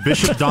the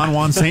Bishop Don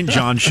Juan St.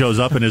 John shows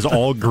up in his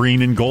all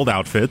green and gold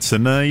outfits,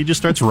 and he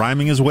just starts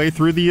rhyming his way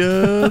through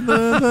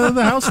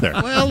the house there.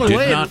 Well,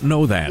 Did not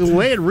know that. The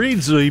way it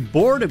reads, the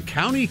Board of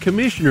County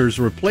Commissioners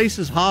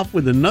replaces Hoff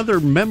with another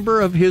member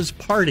of his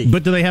party.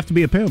 But do they have to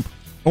be a pimp?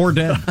 Or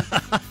dead?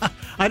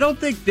 I don't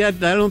think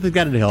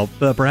that'd help.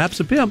 Perhaps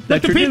a pimp.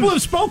 But the people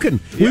have spoken.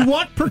 Yeah. We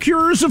want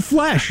procurers of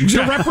flesh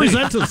to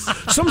represent us.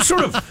 Some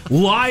sort of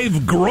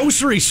live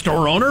grocery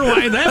store owner.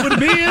 Why, that would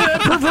be a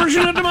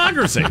perversion of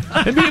democracy.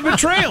 It'd be a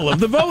betrayal of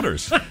the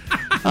voters. Some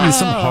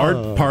hard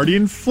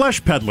partying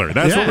flesh peddler.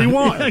 That's what we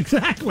want. Yeah,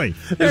 exactly.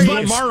 There's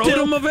Lamar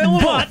Odom available.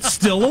 But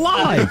still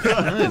alive.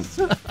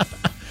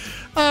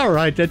 All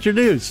right, that's your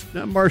news.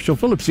 I'm Marshall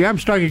Phillips, the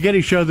Armstrong and Getty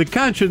Show, the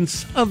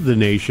conscience of the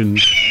nation.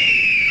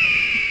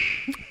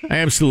 I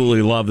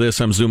absolutely love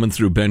this. I'm zooming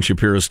through Ben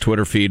Shapiro's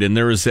Twitter feed, and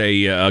there is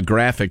a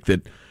graphic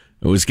that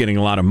was getting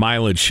a lot of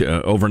mileage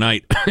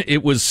overnight.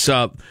 It was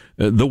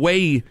the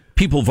way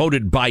people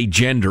voted by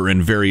gender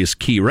in various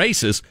key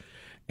races.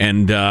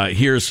 And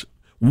here's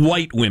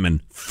white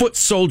women, foot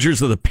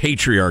soldiers of the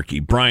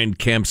patriarchy. Brian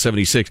Kemp,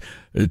 76%.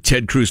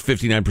 Ted Cruz,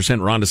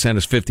 59%. Ron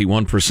DeSantis,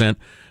 51%.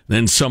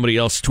 Then somebody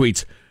else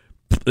tweets,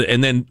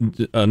 and then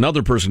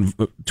another person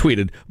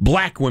tweeted,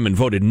 black women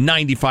voted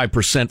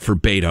 95% for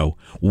Beto.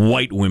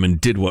 White women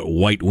did what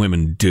white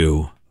women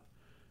do.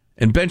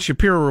 And Ben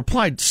Shapiro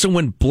replied, so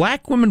when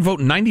black women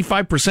vote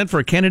 95% for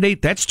a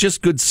candidate, that's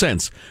just good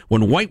sense.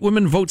 When white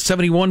women vote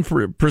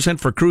 71%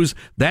 for Cruz,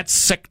 that's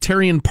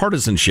sectarian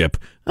partisanship.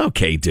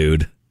 Okay,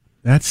 dude.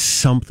 That's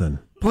something.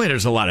 Boy,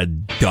 there's a lot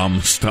of dumb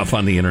stuff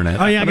on the internet.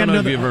 Oh, yeah, I don't know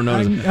if you ever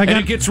noticed. And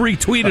it gets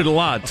retweeted a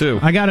lot, too.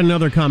 I got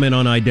another comment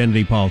on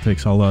identity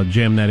politics. I'll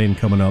jam that in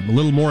coming up. A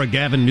little more of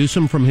Gavin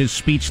Newsom from his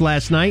speech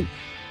last night.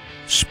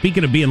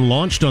 Speaking of being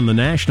launched on the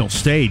national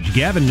stage,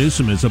 Gavin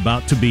Newsom is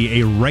about to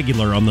be a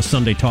regular on the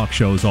Sunday talk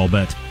shows, I'll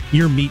bet.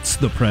 Your meets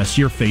the press,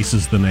 your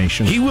faces the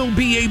nation. He will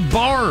be a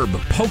barb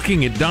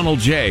poking at Donald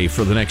J.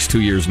 for the next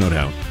 2 years, no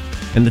doubt.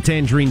 And the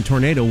Tangerine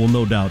Tornado will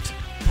no doubt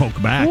poke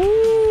back.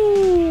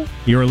 Ooh.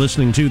 You're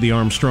listening to the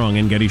Armstrong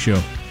and Getty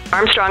Show.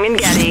 Armstrong and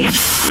Getty.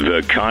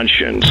 The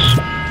conscience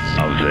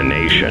of the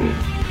nation.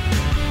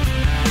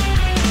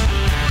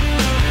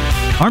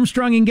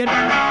 Armstrong and Getty.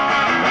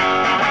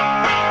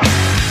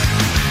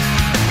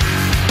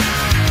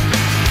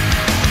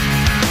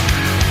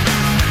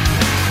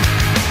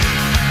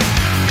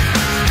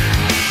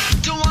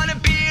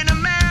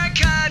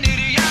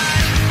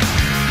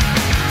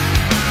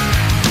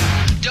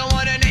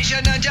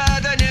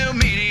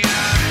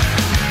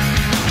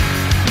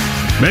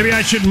 Maybe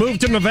I should move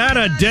to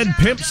Nevada. Dead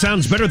pimp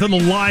sounds better than the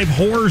live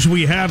whores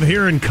we have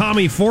here in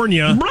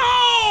California.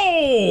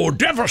 No!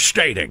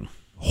 Devastating.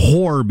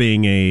 Whore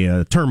being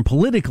a term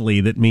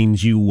politically that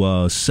means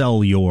you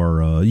sell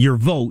your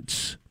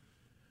votes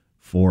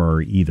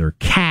for either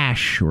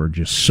cash or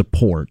just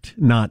support.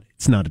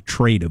 It's not a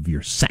trade of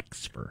your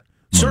sex for money.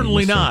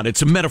 Certainly not.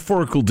 It's a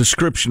metaphorical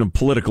description of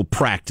political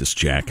practice,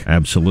 Jack.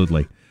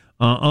 Absolutely.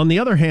 On the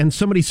other hand,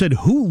 somebody said,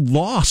 who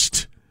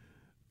lost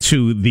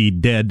to the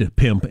dead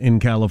pimp in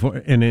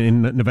California and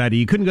in Nevada?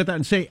 You couldn't go there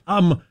and say,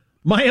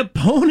 my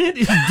opponent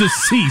is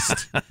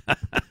deceased.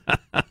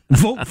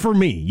 Vote for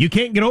me. You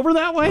can't get over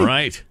that way?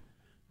 Right.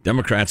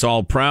 Democrats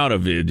all proud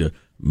of it.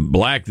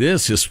 Black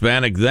this,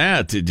 Hispanic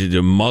that,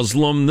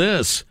 Muslim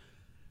this.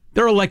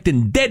 They're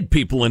electing dead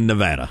people in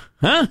Nevada.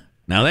 Huh?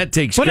 Now that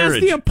takes courage. But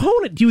as the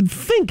opponent, you'd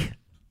think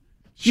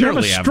you'd have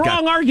a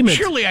strong argument.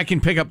 Surely I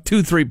can pick up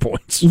 2-3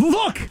 points.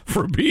 Look!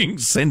 For being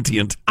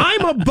sentient.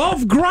 I'm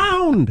above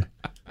ground.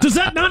 Does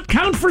that not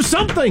count for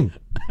something?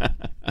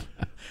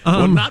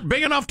 Well, not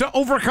big enough to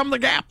overcome the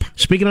gap.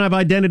 Speaking of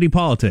identity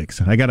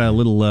politics, I got a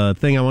little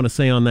thing I want to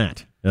say on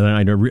that. And I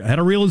had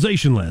a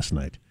realization last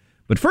night.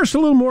 But first, a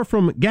little more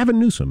from Gavin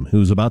Newsom,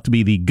 who's about to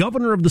be the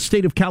governor of the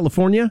state of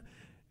California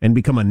and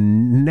become a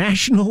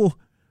national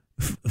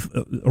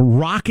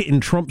rock in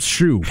Trump's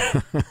shoe.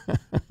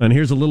 And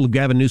here's a little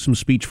Gavin Newsom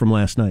speech from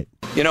last night.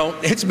 You know,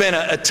 it's been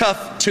a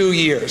tough 2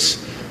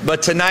 years,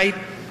 but tonight,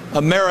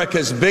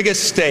 America's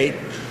biggest state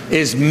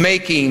is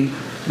making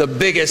the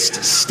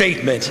biggest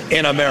statement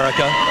in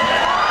America.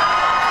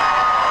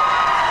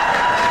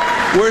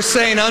 We're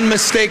saying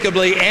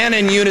unmistakably and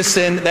in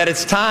unison that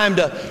it's time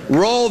to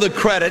roll the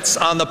credits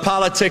on the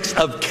politics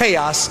of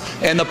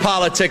chaos and the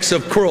politics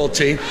of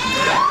cruelty.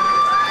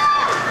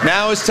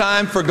 Now is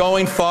time for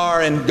going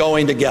far and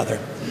going together.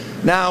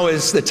 Now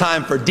is the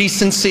time for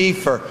decency,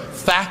 for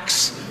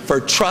facts,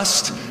 for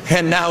trust,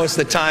 and now is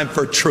the time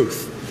for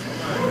truth.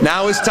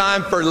 Now is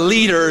time for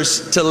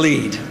leaders to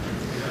lead.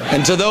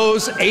 And to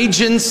those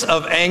agents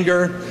of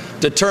anger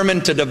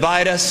determined to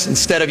divide us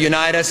instead of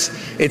unite us,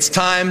 it's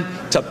time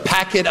to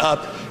pack it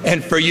up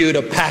and for you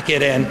to pack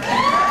it in.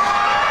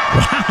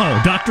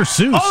 Wow, Dr.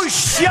 Seuss. Oh,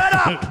 shut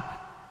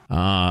up!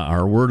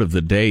 Our word of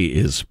the day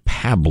is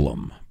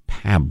pablum.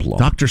 Pablum.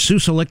 Dr.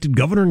 Seuss elected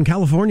governor in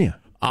California.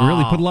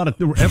 Really put a lot of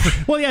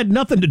effort. Well, he had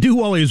nothing to do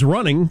while he was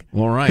running.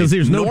 All right. Because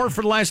there's Nor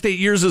for the last 8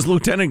 years as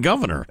lieutenant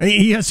governor.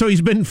 Yeah, so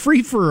he's been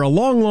free for a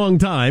long, long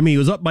time. He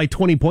was up by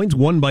 20 points,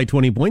 won by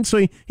 20 points, so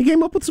he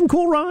came up with some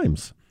cool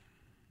rhymes.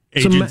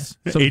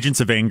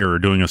 Agents of Anger are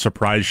doing a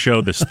surprise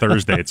show this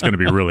Thursday. It's going to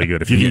be really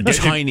good. If you can get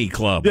tiny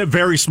club, a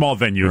very small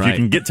venue. Right. If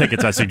you can get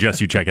tickets, I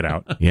suggest you check it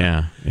out.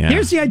 Yeah.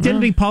 Here's the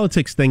identity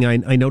politics thing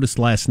I noticed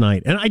last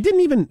night, and I didn't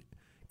even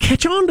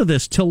catch on to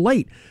this till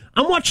late.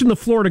 I'm watching the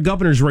Florida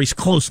governor's race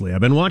closely. I've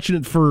been watching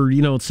it for,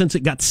 since it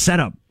got set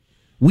up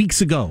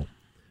weeks ago.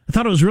 I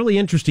thought it was really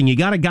interesting. You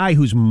got a guy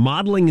who's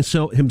modeling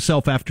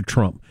himself after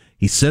Trump.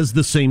 He says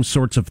the same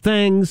sorts of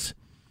things.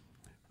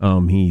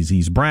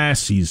 He's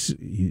brash, he's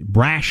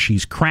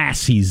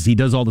crass, he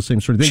does all the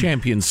same sort of things.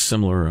 Champions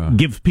similar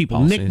gives people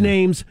policy,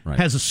 nicknames, right.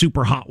 Has a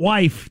super hot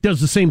wife,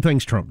 does the same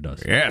things Trump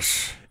does.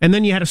 Yes. And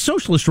then you had a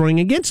socialist running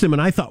against him,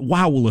 and I thought,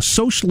 wow, will a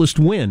socialist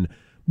win?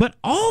 But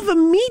all the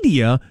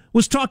media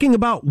was talking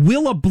about,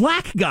 will a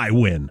black guy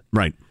win?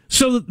 Right.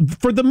 So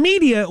for the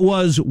media, it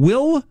was,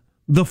 will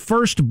the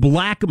first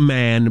black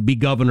man be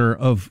governor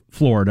of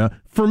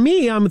Florida? For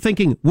me, I'm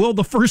thinking, will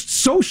the first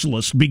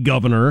socialist be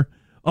governor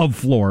of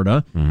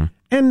Florida? Mm-hmm.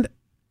 And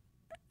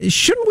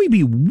shouldn't we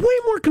be way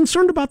more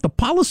concerned about the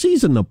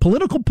policies and the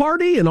political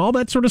party and all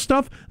that sort of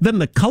stuff than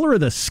the color of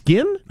the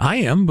skin? I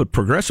am, but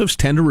progressives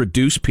tend to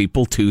reduce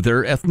people to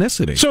their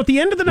ethnicity. So at the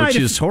end of the night,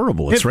 which is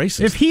horrible. It's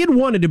racist. If he had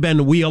wanted to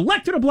been, we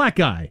elected a black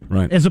guy,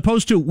 right, as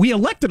opposed to we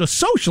elected a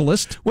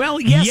socialist. Well,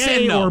 yes yay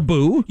and no. Or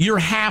boo. You're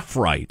half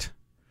right.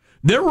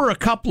 There were a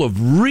couple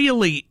of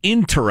really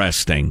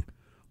interesting.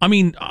 I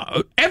mean,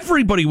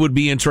 everybody would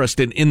be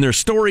interested in their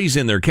stories,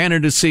 in their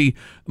candidacy.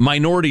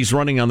 Minorities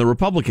running on the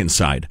Republican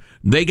side.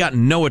 They got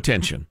no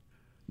attention.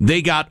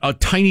 They got a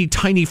tiny,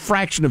 tiny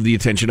fraction of the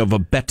attention of a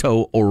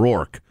Beto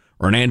O'Rourke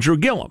or an Andrew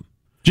Gillum.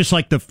 Just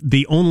like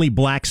the only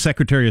black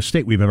Secretary of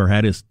State we've ever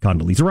had is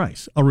Condoleezza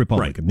Rice, a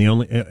Republican. Right. The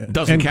only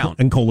doesn't count.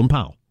 And Colin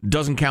Powell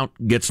doesn't count.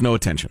 Gets no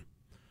attention.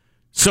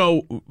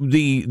 So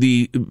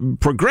the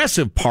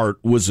progressive part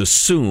was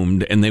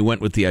assumed, and they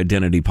went with the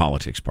identity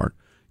politics part.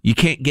 You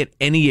can't get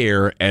any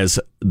air as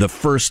the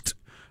first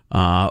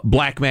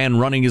black man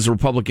running as a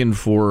Republican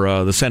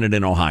for the Senate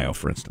in Ohio,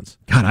 for instance.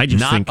 God, I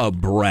just not think, a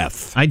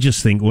breath. I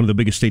just think one of the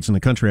biggest states in the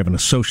country having a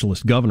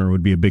socialist governor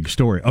would be a big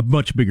story, a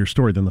much bigger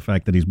story than the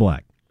fact that he's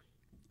black.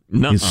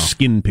 His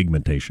skin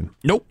pigmentation.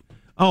 Nope.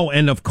 Oh,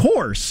 and of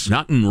course...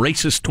 Not in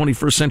racist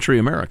 21st century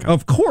America.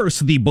 Of course,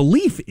 the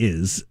belief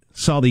is,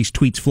 saw these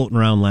tweets floating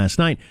around last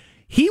night,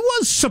 he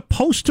was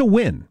supposed to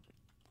win.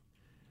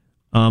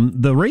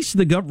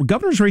 The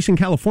governor's race in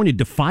California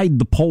defied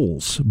the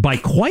polls by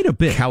quite a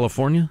bit.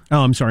 California?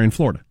 Oh, I'm sorry, in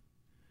Florida.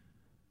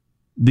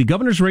 The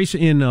governor's race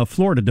in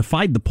Florida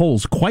defied the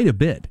polls quite a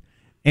bit.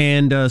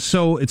 And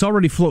so it's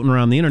already floating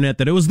around the internet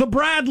that it was the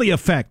Bradley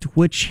effect,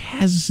 which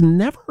has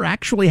never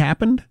actually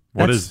happened.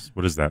 What is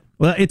that?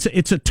 Well, it's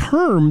a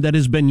term that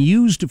has been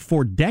used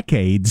for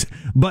decades,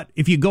 but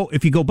if you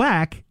go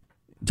back,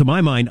 to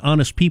my mind,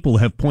 honest people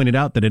have pointed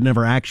out that it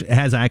never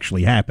has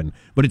actually happened.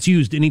 But it's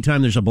used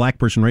anytime there's a black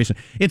person racing.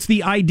 It's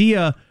the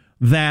idea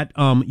that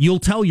you'll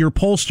tell your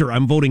pollster,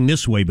 I'm voting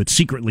this way, but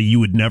secretly you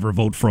would never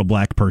vote for a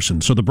black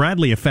person. So the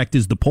Bradley effect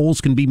is the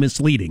polls can be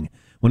misleading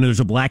when there's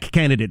a black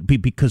candidate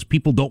because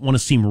people don't want to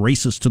seem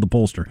racist to the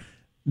pollster.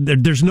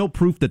 There's no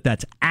proof that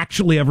that's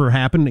actually ever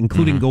happened,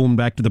 including going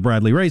back to the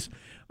Bradley race.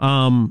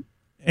 And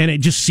it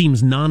just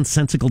seems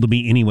nonsensical to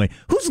me anyway.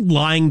 Who's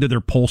lying to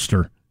their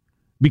pollster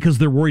because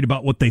they're worried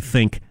about what they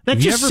think?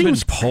 Have you ever been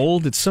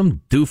polled? It's some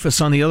doofus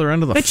on the other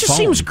end of the phone. It just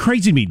seems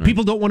crazy to me. Right.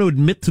 People don't want to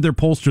admit to their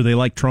pollster they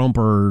like Trump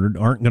or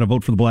aren't going to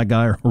vote for the black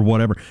guy or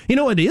whatever. You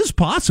know, it is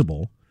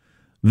possible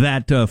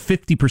that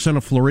 50%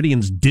 of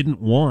Floridians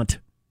didn't want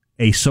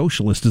a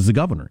socialist as the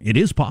governor. It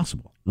is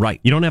possible. Right.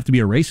 You don't have to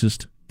be a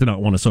racist to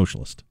not want a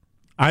socialist.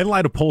 I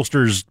lie to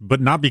pollsters, but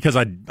not because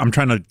I'm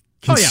trying to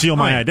conceal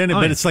my identity,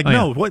 but it's like,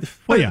 no,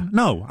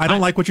 no, I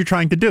don't like what you're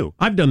trying to do.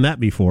 I've done that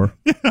before.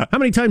 Yeah. How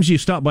many times do you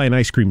stop by an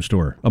ice cream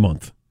store a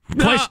month?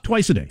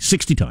 Twice a day,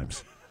 60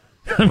 times.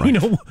 I mean,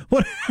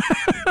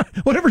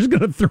 whatever's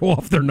going to throw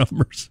off their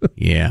numbers.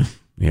 Yeah.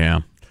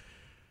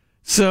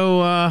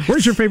 So,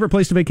 where's your favorite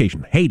place to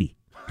vacation? Haiti.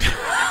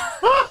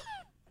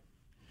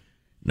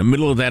 In the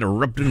middle of that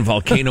erupting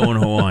volcano in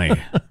Hawaii.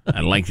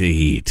 I like the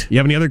heat. You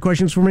have any other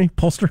questions for me,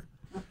 pollster?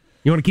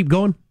 You want to keep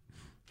going?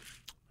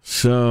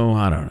 So,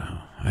 I don't know.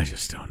 I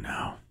just don't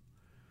know.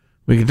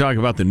 We can talk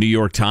about the New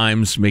York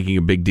Times making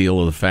a big deal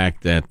of the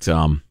fact that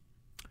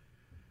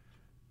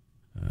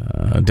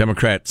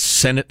Democrat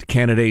Senate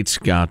candidates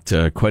got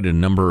quite a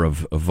number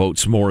of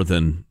votes more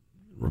than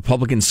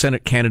Republican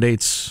Senate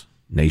candidates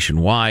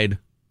nationwide.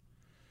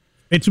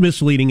 It's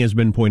misleading, has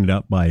been pointed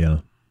out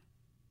by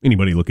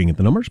anybody looking at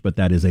the numbers, but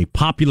that is a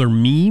popular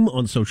meme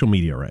on social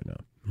media right now.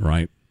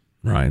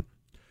 Right.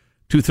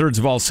 2/3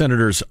 of all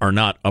senators are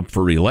not up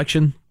for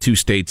re-election. 2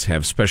 states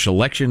have special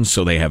elections,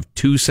 so they have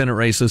 2 Senate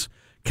races.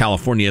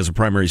 California has a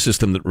primary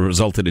system that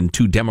resulted in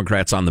 2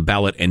 Democrats on the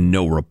ballot and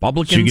no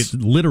Republicans. So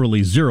you get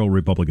literally 0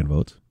 Republican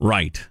votes.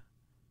 Right.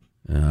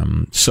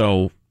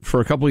 So for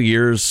a couple of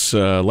years,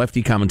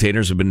 lefty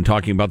commentators have been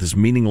talking about this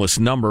meaningless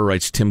number,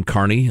 writes Tim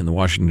Carney in the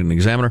Washington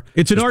Examiner.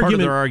 It's part of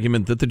their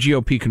argument that the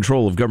GOP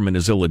control of government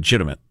is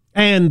illegitimate.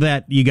 And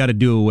that you got to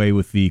do away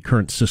with the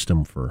current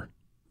system for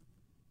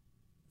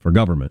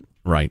government.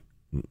 Right.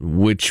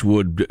 Which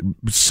would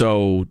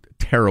sow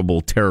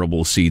terrible,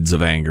 terrible seeds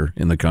of anger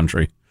in the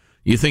country.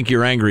 You think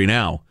you're angry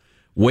now.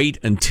 Wait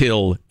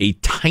until a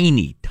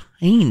tiny,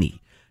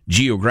 tiny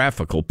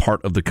geographical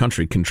part of the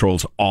country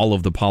controls all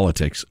of the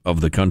politics of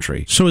the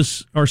country. So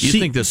you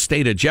think the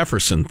state of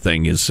Jefferson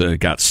thing is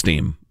got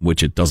steam,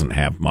 which it doesn't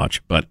have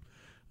much. But,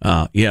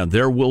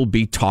 there will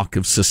be talk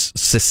of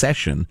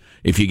secession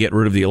if you get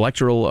rid of the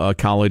Electoral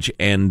College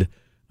and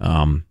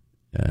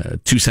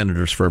 2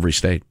 senators for every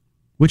state.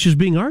 Which is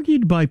being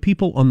argued by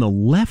people on the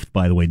left,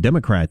 by the way,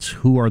 Democrats,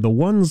 who are the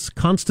ones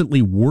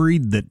constantly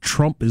worried that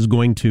Trump is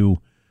going to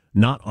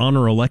not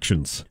honor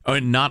elections.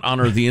 And not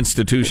honor the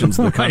institutions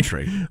of the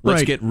country.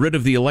 Let's get rid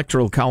of the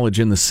Electoral College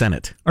in the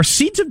Senate. Are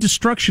Seeds of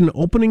Destruction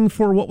opening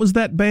for, what was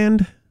that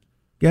band?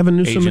 Gavin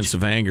Newsom? Agents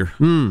of Anger.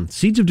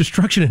 Seeds of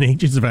Destruction and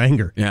Agents of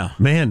Anger. Yeah.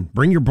 Man,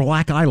 bring your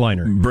black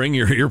eyeliner. Bring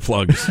your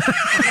earplugs.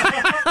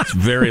 It's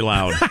very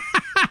loud.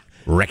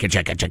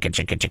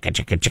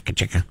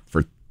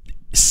 For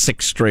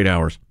 6 straight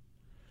hours.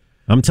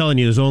 I'm telling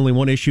you, there's only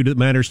one issue that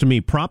matters to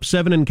me. Prop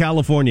 7 in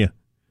California.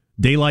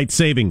 Daylight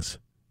savings.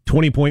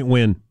 20-point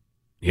win.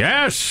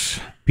 Yes.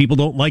 People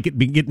don't like it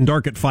getting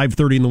dark at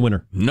 5:30 in the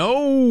winter.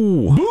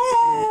 No.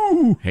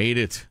 Boo! Hate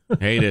it.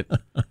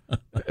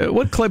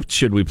 What clip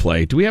should we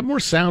play? Do we have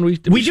more sound? We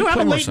do have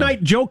a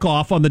late-night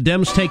joke-off on the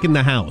Dems taking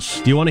the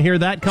House. Do you want to hear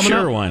that coming up?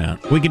 Sure, why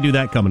not? We can do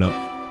that coming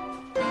up.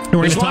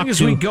 As long as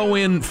we go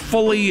in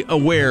fully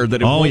aware that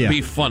it won't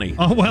be funny.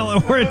 Oh,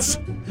 it's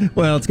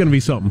going to be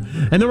something.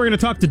 And then we're going to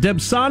talk to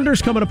Deb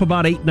Saunders coming up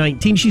about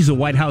 8:19. She's a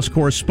White House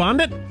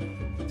correspondent.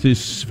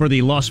 for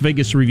the Las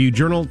Vegas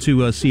Review-Journal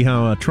to see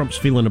how Trump's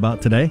feeling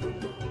about today.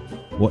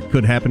 What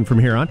could happen from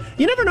here on.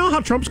 You never know how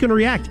Trump's going to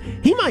react.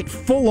 He might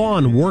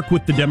full-on work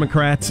with the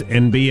Democrats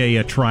and be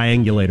a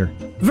triangulator.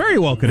 Very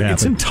well could happen.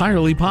 It's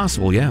entirely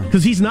possible, yeah.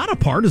 Because he's not a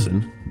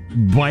partisan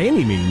by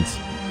any means.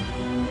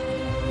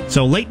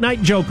 So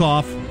late-night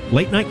joke-off,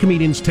 late-night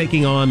comedians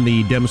taking on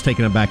the Dems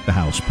taking back the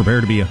House.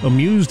 Prepare to be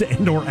amused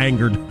and or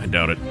angered. I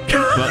doubt it.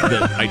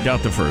 I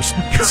doubt the first.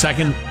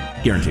 Second,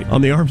 guaranteed.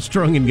 On the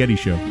Armstrong and Getty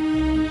Show.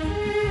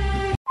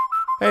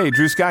 Hey,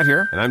 Drew Scott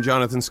here, and I'm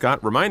Jonathan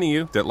Scott, reminding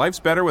you that life's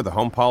better with a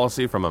home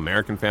policy from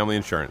American Family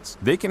Insurance.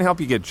 They can help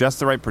you get just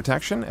the right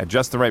protection at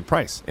just the right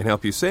price and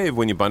help you save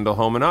when you bundle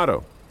home and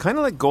auto. Kind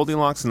of like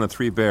Goldilocks and the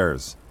Three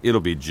Bears. It'll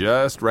be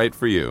just right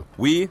for you.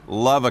 We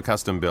love a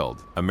custom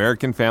build.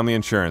 American Family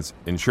Insurance.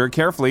 Insure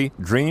carefully,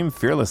 dream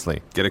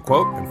fearlessly. Get a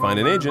quote and find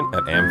an agent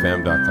at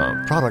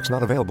amfam.com. Products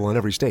not available in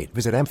every state.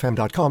 Visit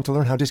amfam.com to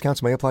learn how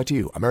discounts may apply to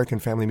you. American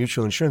Family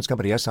Mutual Insurance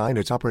Company SI and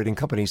its operating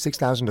company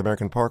 6000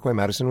 American Parkway,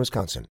 Madison,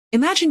 Wisconsin.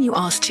 Imagine you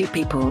ask two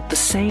people the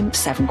same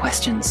 7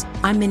 questions.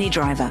 I'm Minnie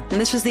Driver, and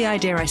this was the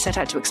idea I set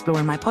out to explore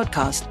in my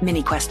podcast,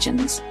 Mini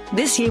Questions.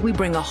 This year we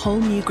bring a whole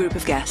new group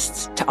of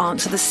guests to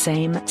answer the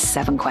same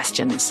 7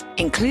 questions,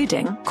 including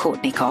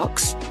Courtney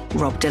Cox,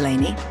 Rob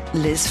Delaney,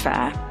 Liz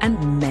Phair,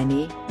 and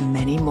many,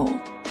 many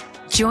more.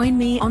 Join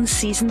me on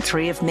Season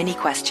 3 of Mini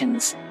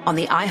Questions on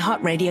the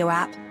iHeartRadio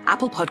app,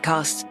 Apple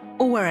Podcasts,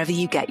 or wherever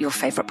you get your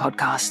favorite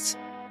podcasts.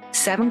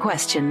 7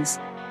 questions,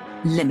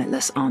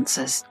 limitless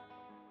answers.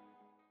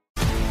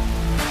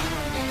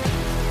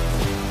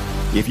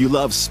 If you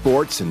love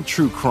sports and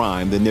true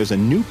crime, then there's a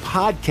new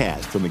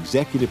podcast from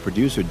executive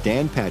producer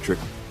Dan Patrick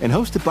and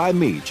hosted by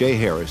me, Jay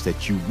Harris,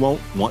 that you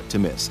won't want to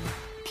miss.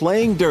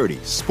 Playing Dirty: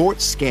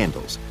 Sports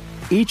Scandals.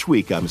 Each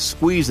week, I'm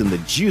squeezing the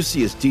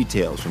juiciest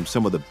details from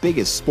some of the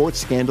biggest sports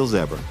scandals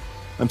ever.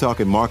 I'm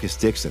talking Marcus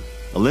Dixon,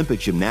 Olympic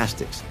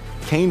gymnastics,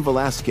 Cain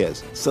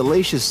Velasquez,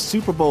 salacious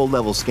Super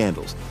Bowl-level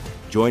scandals.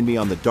 Join me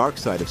on the dark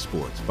side of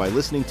sports by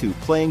listening to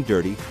Playing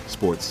Dirty: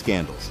 Sports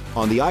Scandals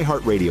on the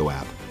iHeartRadio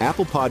app,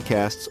 Apple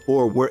Podcasts,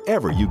 or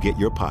wherever you get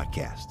your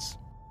podcasts.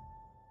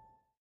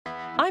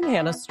 I'm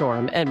Hannah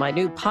Storm, and my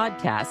new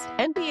podcast,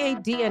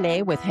 NBA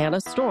DNA with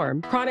Hannah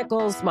Storm,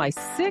 chronicles my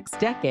 6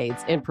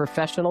 decades in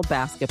professional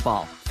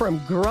basketball.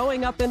 From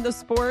growing up in the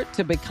sport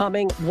to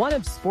becoming one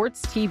of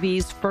sports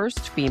TV's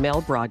first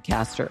female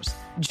broadcasters.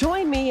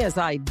 Join me as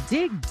I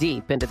dig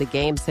deep into the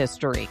game's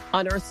history,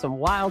 unearth some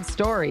wild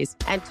stories,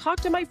 and talk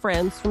to my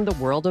friends from the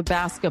world of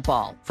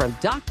basketball, from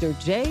Dr.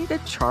 J to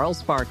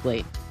Charles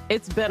Barkley.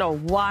 It's been a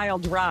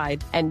wild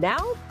ride, and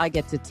now I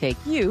get to take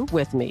you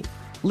with me.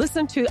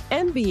 Listen to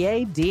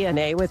NBA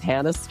DNA with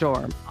Hannah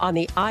Storm on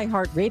the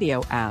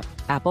iHeartRadio app,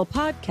 Apple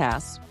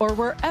Podcasts, or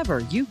wherever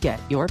you get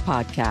your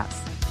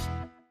podcasts.